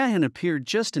 Cahan appeared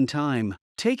just in time.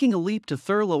 Taking a leap to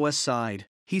Thurlow's side,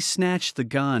 he snatched the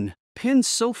gun, pinned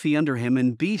Sophie under him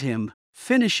and beat him,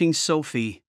 finishing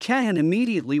Sophie. Cahan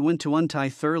immediately went to untie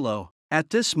Thurlow. At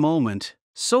this moment,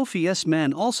 Sophie's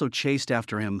men also chased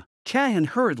after him. Cahan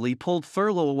hurriedly pulled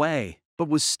Thurlow away, but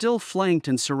was still flanked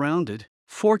and surrounded.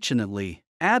 Fortunately,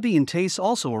 Abby and Tace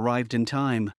also arrived in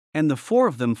time, and the 4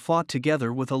 of them fought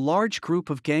together with a large group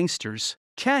of gangsters.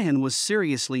 Cahan was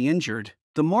seriously injured.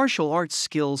 The martial arts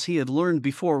skills he had learned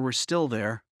before were still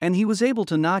there, and he was able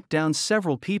to knock down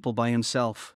several people by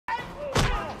himself.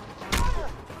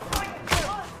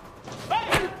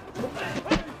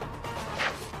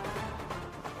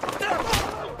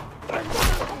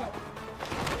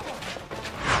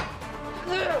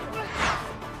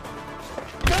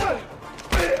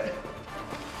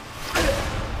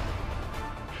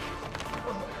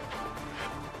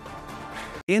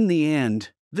 In the end,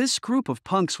 this group of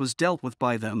punks was dealt with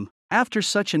by them. After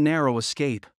such a narrow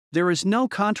escape, there is no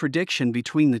contradiction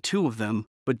between the 2 of them,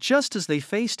 but just as they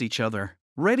faced each other,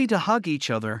 ready to hug each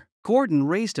other, Gordon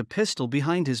raised a pistol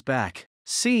behind his back.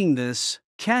 Seeing this,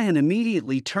 Cahan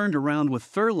immediately turned around with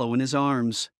Thurlow in his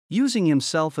arms, using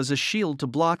himself as a shield to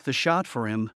block the shot for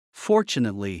him.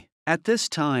 Fortunately, at this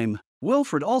time,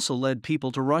 Wilfred also led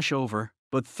people to rush over,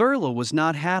 but Thurlow was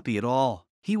not happy at all.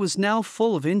 He was now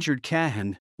full of injured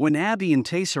Cahan. When Abby and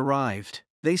Tace arrived,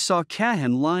 they saw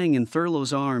Cahan lying in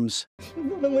Thurlow's arms.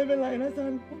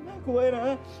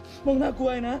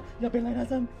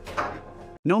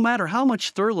 No matter how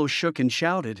much Thurlow shook and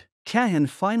shouted, Cahan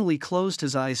finally closed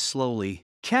his eyes slowly.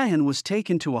 Cahan was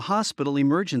taken to a hospital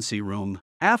emergency room.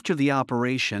 After the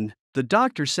operation, the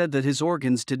doctor said that his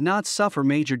organs did not suffer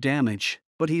major damage,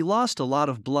 but he lost a lot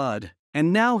of blood,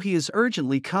 and now he is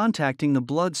urgently contacting the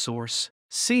blood source.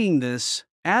 Seeing this,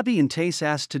 Abby and Tace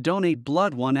asked to donate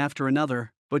blood one after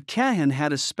another, but Cahan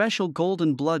had a special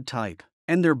golden blood type,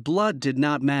 and their blood did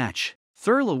not match.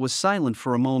 Thurlow was silent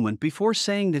for a moment before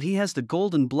saying that he has the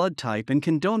golden blood type and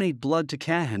can donate blood to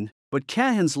Cahan, but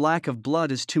Cahan's lack of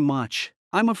blood is too much.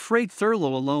 I'm afraid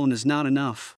Thurlow alone is not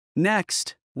enough.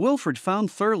 Next, Wilfred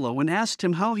found Thurlow and asked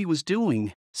him how he was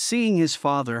doing. Seeing his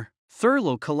father,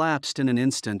 Thurlow collapsed in an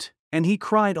instant, and he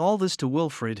cried all this to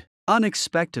Wilfred.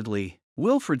 Unexpectedly,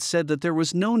 Wilfred said that there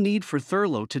was no need for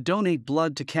Thurlow to donate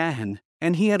blood to Cahan,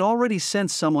 and he had already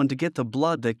sent someone to get the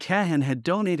blood that Cahan had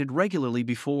donated regularly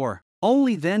before.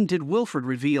 Only then did Wilfred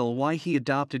reveal why he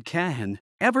adopted Cahan.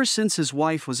 Ever since his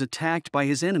wife was attacked by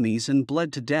his enemies and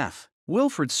bled to death,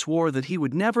 Wilfred swore that he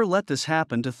would never let this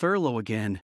happen to Thurlow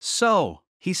again. So,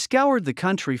 he scoured the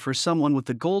country for someone with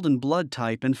the golden blood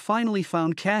type and finally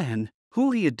found Cahan, who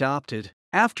he adopted.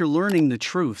 After learning the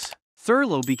truth,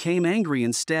 Thurlow became angry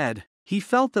instead. He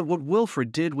felt that what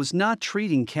Wilfred did was not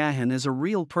treating Cahan as a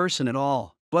real person at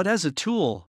all, but as a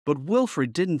tool. But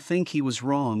Wilfred didn't think he was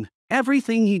wrong.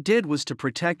 Everything he did was to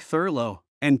protect Thurlow,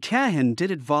 and Cahan did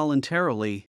it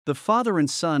voluntarily. The father and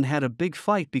son had a big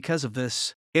fight because of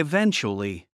this.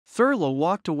 Eventually, Thurlow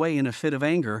walked away in a fit of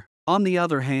anger. On the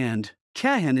other hand,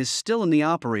 Cahan is still in the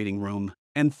operating room,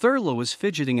 and Thurlow is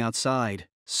fidgeting outside,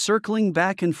 circling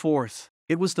back and forth.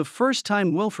 It was the first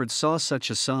time Wilfred saw such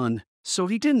a son, so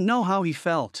he didn't know how he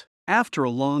felt. After a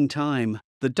long time,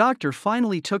 the doctor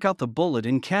finally took out the bullet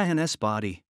in Cahan's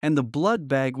body, and the blood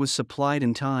bag was supplied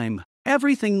in time.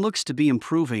 Everything looks to be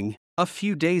improving. A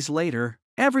few days later,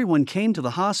 everyone came to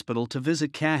the hospital to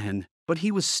visit Cahan, but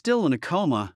he was still in a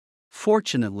coma.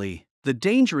 Fortunately, the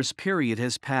dangerous period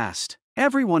has passed.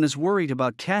 Everyone is worried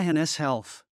about Cahan's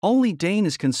health. Only Dane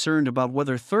is concerned about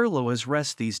whether Thurlow has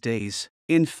rest these days.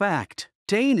 In fact,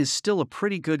 Dane is still a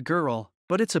pretty good girl,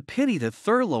 but it's a pity that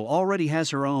Thurlow already has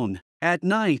her own. At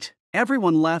night,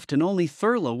 everyone left and only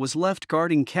Thurlow was left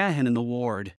guarding Cahan in the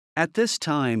ward. At this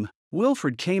time,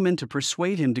 Wilfred came in to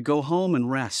persuade him to go home and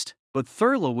rest, but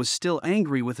Thurlow was still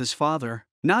angry with his father,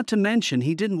 not to mention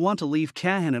he didn't want to leave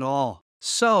Cahan at all.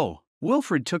 So,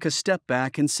 Wilfred took a step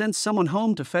back and sent someone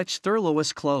home to fetch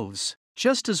Thurlow's clothes.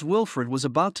 Just as Wilfred was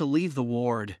about to leave the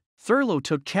ward, Thurlow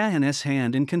took Cahan's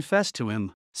hand and confessed to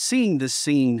him. Seeing this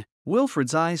scene,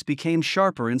 Wilfred's eyes became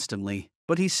sharper instantly,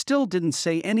 but he still didn't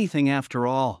say anything after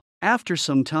all. After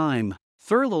some time,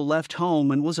 Thurlow left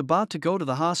home and was about to go to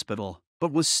the hospital,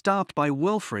 but was stopped by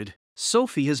Wilfred.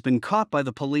 Sophie has been caught by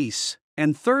the police,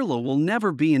 and Thurlow will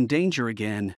never be in danger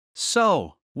again.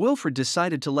 So, Wilfred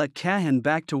decided to let Cahan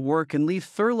back to work and leave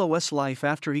Thurlow's life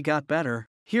after he got better.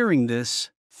 Hearing this,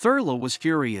 Thurlow was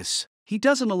furious. He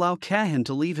doesn't allow Cahan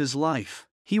to leave his life.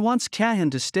 He wants Cahan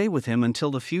to stay with him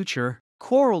until the future.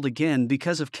 Quarreled again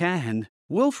because of Cahan,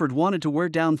 Wilfred wanted to wear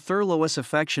down Thurlow's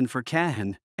affection for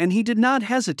Cahan, and he did not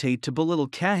hesitate to belittle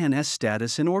Cahan's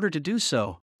status in order to do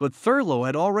so. But Thurlow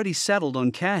had already settled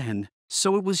on Cahan,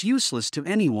 so it was useless to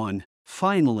anyone.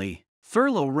 Finally,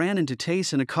 Thurlow ran into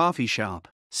Tace in a coffee shop.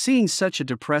 Seeing such a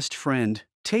depressed friend,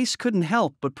 Tace couldn't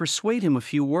help but persuade him a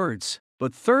few words,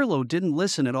 but Thurlow didn't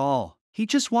listen at all. He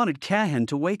just wanted Cahan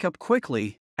to wake up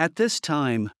quickly. At this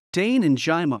time, Dane and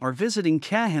Jima are visiting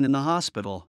Cahan in the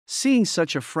hospital. Seeing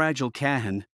such a fragile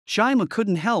Cahan, Jima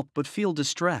couldn't help but feel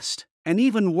distressed, and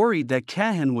even worried that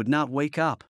Cahan would not wake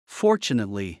up.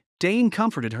 Fortunately, Dane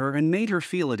comforted her and made her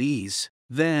feel at ease.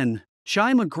 Then,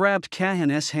 Jima grabbed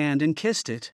Cahan's hand and kissed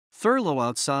it. Thurlow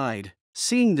outside,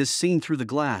 seeing this scene through the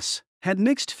glass, had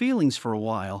mixed feelings for a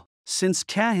while. Since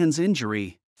Cahan's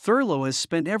injury, Thurlow has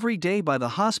spent every day by the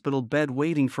hospital bed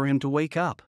waiting for him to wake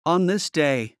up. On this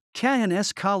day,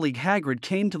 Cahan's colleague Hagrid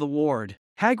came to the ward.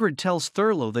 Hagrid tells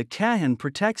Thurlow that Cahan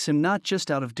protects him not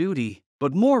just out of duty,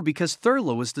 but more because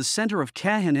Thurlow is the center of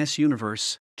Cahan's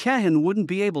universe. Cahan wouldn't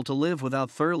be able to live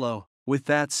without Thurlow. With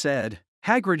that said,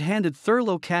 Hagrid handed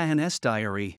Thurlow Cahan's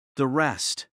diary. The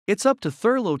rest, it's up to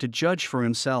Thurlow to judge for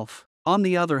himself. On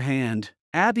the other hand,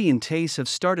 Abby and Tace have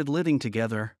started living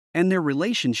together, and their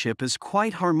relationship is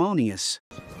quite harmonious.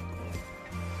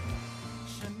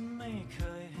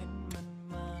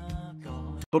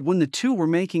 But when the two were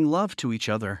making love to each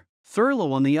other,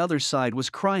 Thurlow on the other side was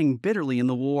crying bitterly in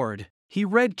the ward. He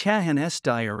read Cahan's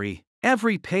diary.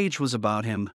 Every page was about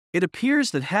him. It appears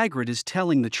that Hagrid is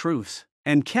telling the truth,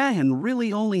 and Cahan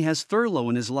really only has Thurlow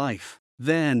in his life.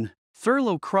 Then,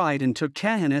 Thurlow cried and took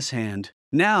Cahan's hand.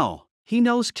 Now, he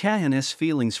knows Cahan's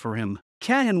feelings for him.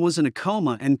 Cahan was in a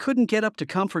coma and couldn't get up to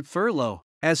comfort Thurlow.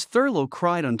 As Thurlow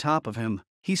cried on top of him,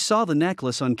 he saw the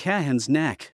necklace on Cahan's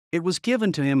neck. It was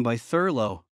given to him by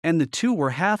Thurlow, and the two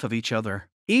were half of each other.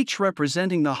 each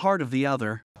representing the heart of the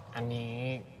other. อันนี้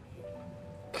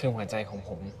คือหัวใจของผ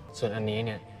ม ส่วนอันนี้เ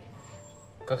นี่ย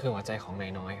ก็คือหัวใจของนา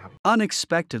ยน้อยครับ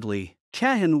Unexpectedly,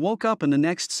 Cahan woke up in the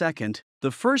next second.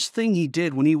 The first thing he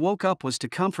did when he woke up was to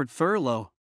comfort Thurlow.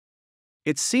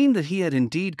 It seemed that he had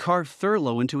indeed carved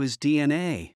Thurlow into his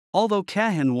DNA. Although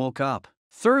Cahan woke up,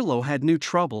 Thurlow had new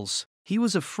troubles. He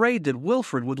was afraid that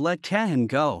Wilfred would let Cahan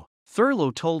go. Thurlow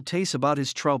told Tace about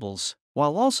his troubles,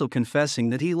 while also confessing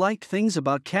that he liked things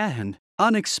about Cahan.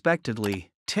 Unexpectedly,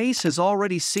 Tace has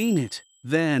already seen it.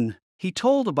 Then, he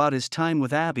told about his time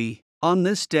with Abby. On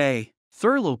this day,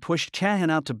 Thurlow pushed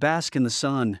Cahan out to bask in the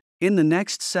sun. In the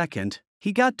next second,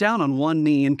 he got down on one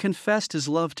knee and confessed his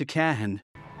love to Cahan.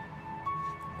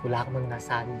 กูรักมึงนะ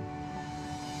ซัน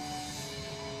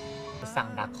กูสั่ง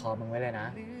ดักคอมึงไว้เลยนะ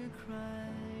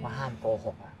ว่าห้ามโกห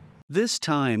กอ่ะ This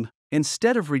time,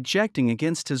 instead of rejecting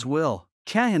against his will,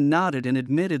 Cahan nodded and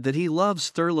admitted that he loves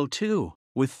Thurlow too.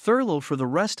 With Thurlow for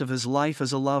the rest of his life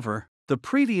as a lover, the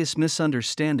previous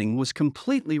misunderstanding was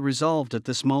completely resolved at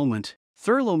this moment.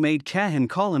 Thurlow made Cahan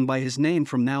call him by his name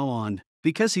from now on,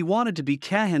 because he wanted to be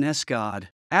Cahan's god.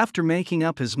 After making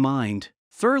up his mind,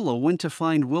 Thurlow went to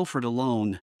find Wilfred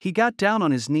alone. He got down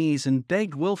on his knees and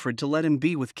begged Wilfred to let him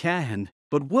be with Cahan,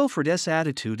 but Wilfred's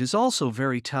attitude is also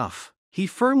very tough. He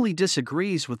firmly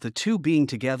disagrees with the two being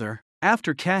together.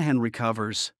 After Cahan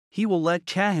recovers, he will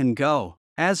let Cahan go.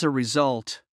 As a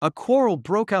result, a quarrel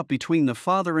broke out between the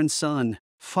father and son.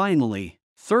 Finally,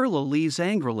 Thurlow leaves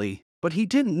angrily, but he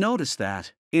didn't notice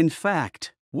that. In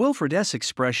fact, Wilfred's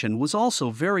expression was also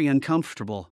very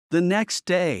uncomfortable. The next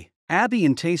day, Abby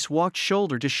and Tace walked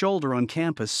shoulder to shoulder on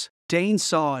campus. Dane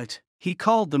saw it. He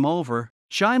called them over.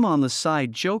 Jima on the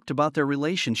side joked about their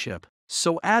relationship.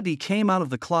 So Abby came out of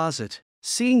the closet.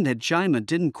 Seeing that Jima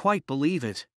didn't quite believe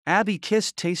it, Abby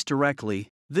kissed Tace directly.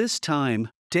 This time,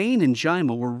 Dane and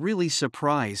Jima were really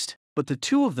surprised, but the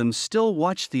two of them still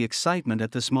watched the excitement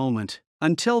at this moment.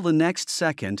 Until the next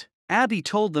second, Abby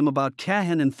told them about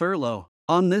Cahan and Thurlow.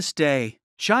 On this day,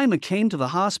 Jima came to the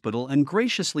hospital and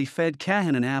graciously fed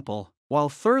Cahan an apple, while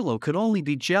Thurlow could only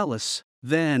be jealous.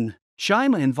 Then,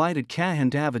 Jima invited Cahan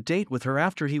to have a date with her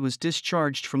after he was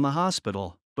discharged from the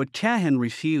hospital, but Cahan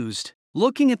refused.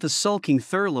 Looking at the sulking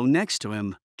Thurlow next to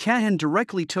him, Cahan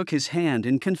directly took his hand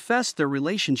and confessed their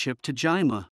relationship to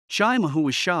Jima. Jima, who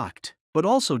was shocked, but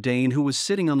also Dane, who was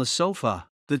sitting on the sofa.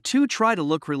 The two tried to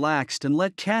look relaxed and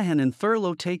let Cahan and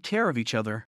Thurlow take care of each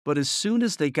other, but as soon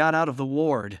as they got out of the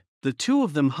ward, the two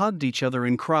of them hugged each other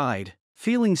and cried,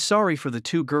 feeling sorry for the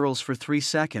two girls for 3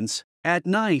 seconds. At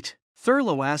night,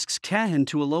 Thurlow asks Cahan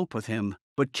to elope with him,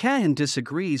 but Cahan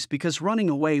disagrees because running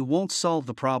away won't solve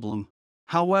the problem.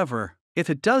 However, if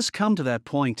it does come to that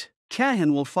point,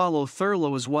 Cahan will follow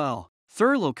Thurlow as well.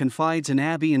 Thurlow confides in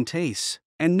Abby and Tace,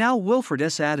 and now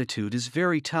Wilfred's attitude is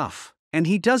very tough, and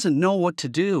he doesn't know what to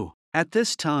do. At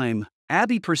this time,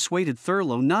 Abby persuaded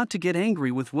Thurlow not to get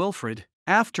angry with Wilfred.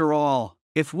 After all,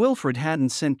 if Wilfred hadn't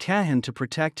sent Cahan to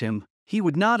protect him, he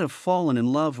would not have fallen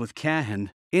in love with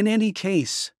Cahan. In any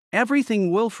case,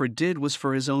 everything Wilfred did was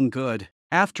for his own good.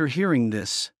 After hearing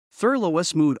this,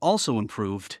 Thurlow's mood also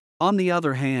improved. On the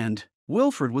other hand,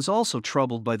 Wilfred was also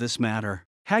troubled by this matter.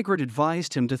 Hagrid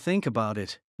advised him to think about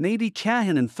it. Maybe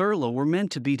Cahan and Thurlow were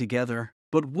meant to be together,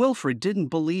 but Wilfred didn't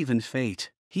believe in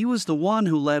fate. He was the one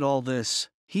who led all this.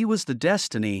 He was the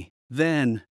destiny.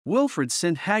 Then, Wilfred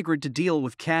sent Hagrid to deal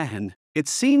with Cahan. It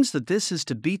seems that this is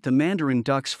to beat the Mandarin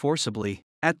ducks forcibly.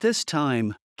 At this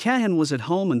time, Cahan was at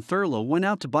home and Thurlow went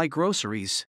out to buy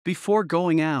groceries. Before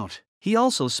going out, he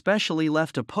also specially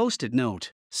left a post-it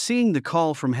note. Seeing the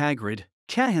call from Hagrid,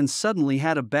 Cahan suddenly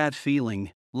had a bad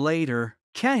feeling. Later,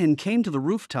 Cahan came to the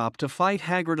rooftop to fight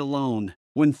Hagrid alone.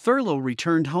 When Thurlow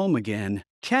returned home again,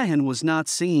 Cahan was not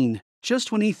seen.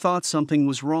 Just when he thought something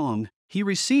was wrong, he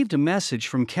received a message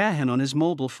from Cahan on his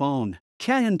mobile phone.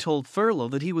 Cahan told Thurlow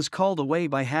that he was called away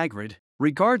by Hagrid.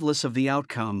 Regardless of the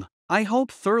outcome, I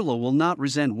hope Thurlow will not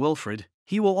resent Wilfred.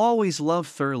 He will always love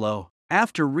Thurlow.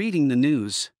 After reading the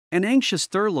news, an anxious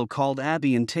Thurlow called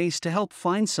Abby and Tace to help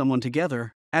find someone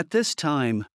together. At this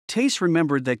time, Tace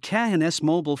remembered that Cahan's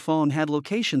mobile phone had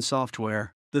location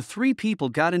software. The three people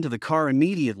got into the car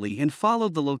immediately and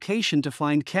followed the location to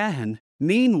find Cahan.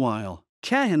 Meanwhile,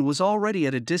 Cahan was already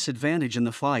at a disadvantage in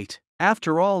the fight.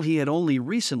 After all, he had only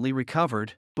recently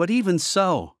recovered. But even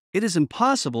so, it is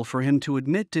impossible for him to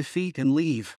admit defeat and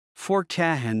leave. For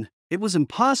Cahan, it was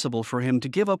impossible for him to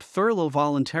give up Thurlow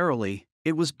voluntarily.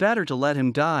 It was better to let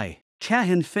him die.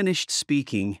 Cahan finished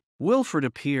speaking. Wilfred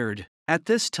appeared. At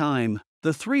this time,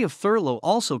 the three of Thurlow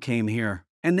also came here,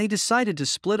 and they decided to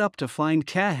split up to find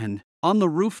Cahan. On the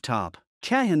rooftop,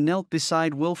 Cahan knelt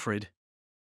beside Wilfred.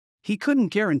 He couldn't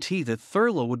guarantee that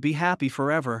Thurlow would be happy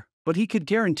forever, but he could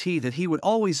guarantee that he would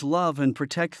always love and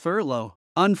protect Thurlow.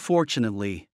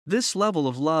 Unfortunately, this level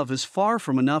of love is far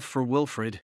from enough for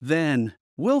Wilfred. Then,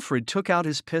 Wilfred took out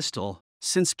his pistol.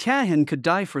 Since Cahan could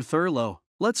die for Thurlow,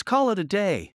 let's call it a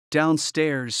day.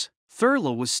 Downstairs,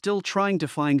 Thurlow was still trying to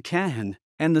find Cahan,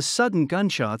 and the sudden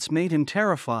gunshots made him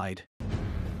terrified.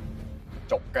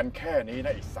 จบกันแค่นี้น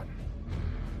ะไอ้สัน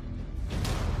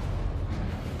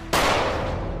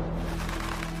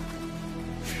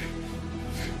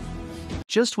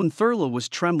Just when Thurlow was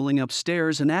trembling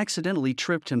upstairs and accidentally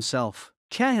tripped himself,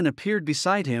 Cahan appeared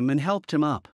beside him and helped him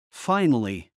up.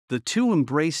 Finally, the two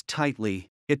embraced tightly.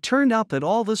 It turned out that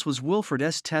all this was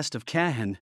Wilfred's test of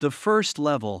Cahan. The first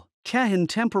level, Cahan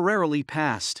temporarily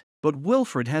passed, but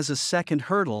Wilfred has a second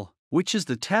hurdle, which is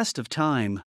the test of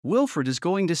time. Wilfred is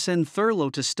going to send Thurlow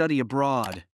to study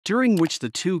abroad, during which the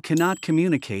two cannot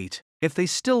communicate. If they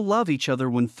still love each other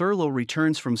when Thurlow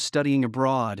returns from studying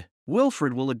abroad,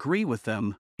 Wilfred will agree with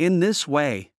them. In this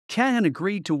way, Cahan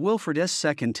agreed to Wilfred's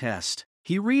second test.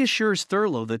 He reassures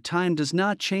Thurlow that time does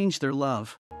not change their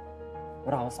love.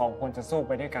 เราสองคนจะสู้ไ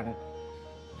ปด้วยกัน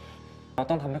เรา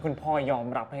ต้องทำให้คุณพ่อยอม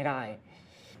รับให้ได้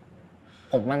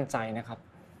ผมมั่นใจนะครับ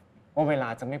ว่าเวลา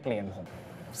จะไม่เปลี่ยนผม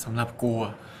สำหรับกูอ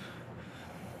ะ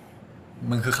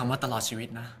มึงคือคำว่าตลอดชีวิต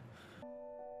นะ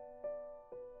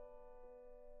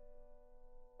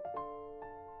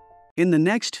In the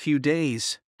next few days,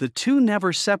 the two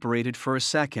never separated for a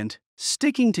second,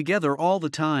 sticking together all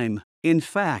the time. In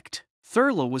fact,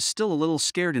 Thurlow was still a little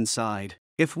scared inside.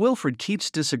 If Wilfred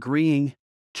keeps disagreeing,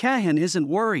 Cahan isn't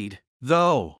worried.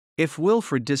 Though, if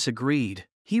Wilfred disagreed,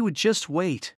 he would just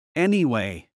wait.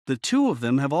 Anyway, the two of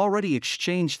them have already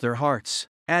exchanged their hearts.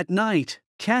 At night,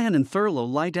 Cahan and Thurlow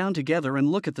lie down together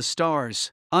and look at the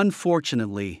stars.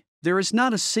 Unfortunately, there is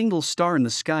not a single star in the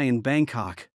sky in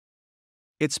Bangkok.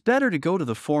 It's better to go to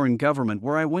the foreign government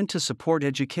where I went to support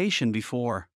education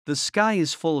before. The sky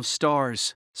is full of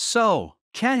stars. So,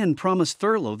 Cahan promised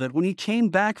Thurlow that when he came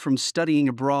back from studying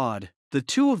abroad, the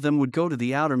two of them would go to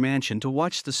the outer mansion to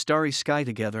watch the starry sky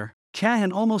together.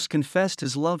 Cahan almost confessed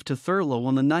his love to Thurlow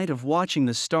on the night of watching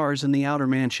the stars in the outer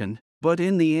mansion, but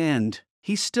in the end,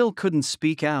 he still couldn't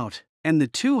speak out, and the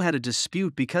two had a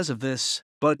dispute because of this.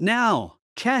 But now,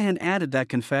 Cahan added that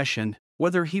confession,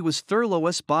 whether he was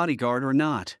Thurlow's bodyguard or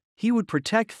not, he would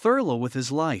protect Thurlow with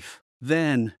his life.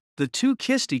 Then, the two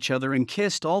kissed each other and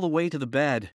kissed all the way to the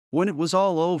bed. When it was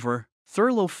all over,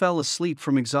 Thurlow fell asleep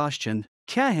from exhaustion.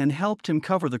 Cahan helped him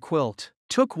cover the quilt,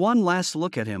 took one last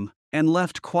look at him, and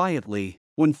left quietly.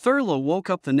 When Thurlow woke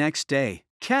up the next day,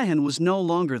 Cahan was no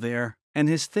longer there, and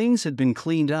his things had been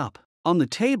cleaned up. On the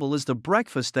table is the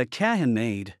breakfast that Cahan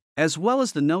made, as well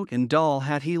as the note and doll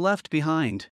hat he left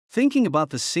behind. Thinking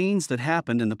about the scenes that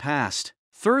happened in the past,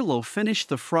 Thurlow finished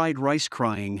the fried rice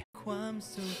crying.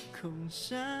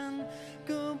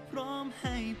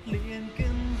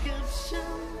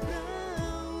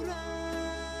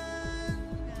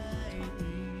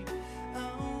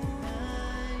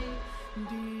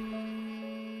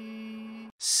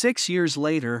 Six years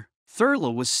later,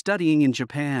 Thurlow was studying in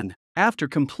Japan. After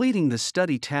completing the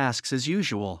study tasks as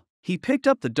usual, he picked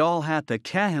up the doll hat that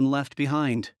Cahan left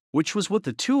behind, which was what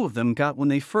the two of them got when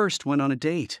they first went on a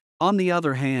date. On the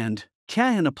other hand,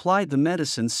 Cahan applied the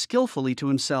medicine skillfully to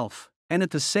himself, and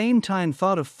at the same time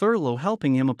thought of Thurlow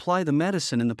helping him apply the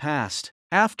medicine in the past.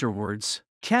 Afterwards,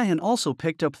 Cahan also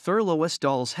picked up Thurlow's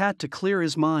doll's hat to clear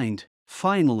his mind.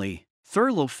 Finally,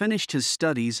 Thurlow finished his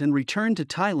studies and returned to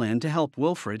Thailand to help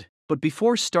Wilfred, but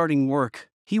before starting work,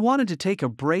 he wanted to take a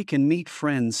break and meet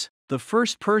friends. The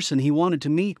first person he wanted to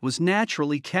meet was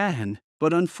naturally Cahan,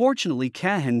 but unfortunately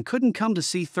Cahan couldn't come to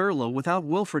see Thurlow without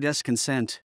Wilfred's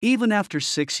consent. Even after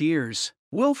 6 years,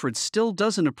 Wilfred still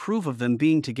doesn't approve of them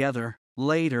being together.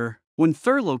 Later, when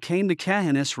Thurlow came to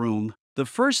Cahan's room, the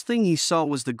first thing he saw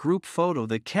was the group photo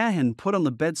that Cahan put on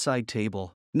the bedside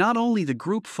table. Not only the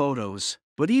group photos,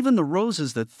 but even the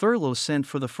roses that Thurlow sent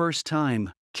for the first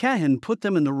time, Cahan put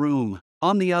them in the room.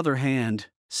 On the other hand,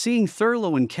 seeing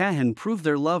Thurlow and Cahan prove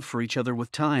their love for each other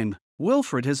with time,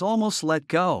 Wilfred has almost let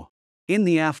go. In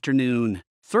the afternoon,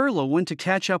 Thurlow went to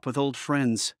catch up with old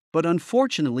friends, but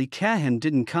unfortunately Cahan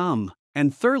didn't come,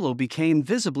 and Thurlow became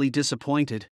visibly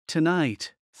disappointed.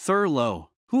 Tonight, Thurlow,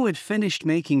 who had finished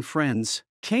making friends,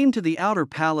 came to the outer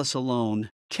palace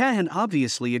alone. Cahan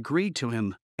obviously agreed to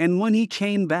him, and when he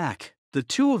came back, the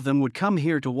two of them would come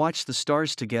here to watch the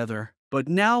stars together, but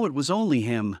now it was only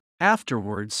him.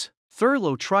 Afterwards,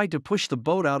 Thurlow tried to push the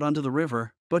boat out onto the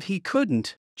river, but he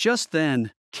couldn't. Just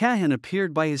then, Cahan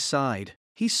appeared by his side.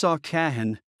 He saw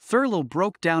Cahan. Thurlow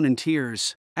broke down in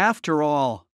tears. After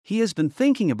all, He has been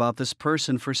thinking about this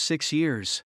person for 6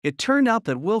 years. It turned out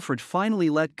that Wilfred finally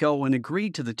let go and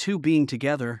agreed to the two being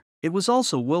together. It was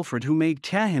also Wilfred who made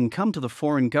Cahan come to the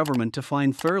foreign government to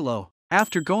find Thurlow.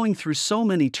 After going through so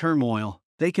many turmoil,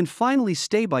 they can finally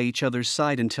stay by each other's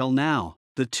side until now.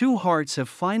 The two hearts have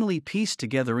finally pieced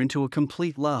together into a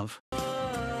complete love.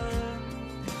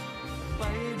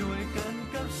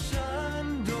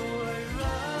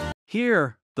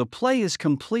 Here, the play is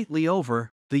completely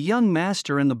over. The young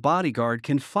master and the bodyguard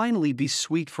can finally be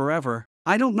sweet forever.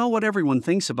 I don't know what everyone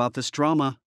thinks about this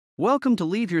drama. Welcome to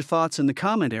leave your thoughts in the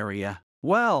comment area.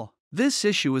 Well, this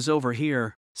issue is over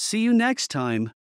here. See you next time.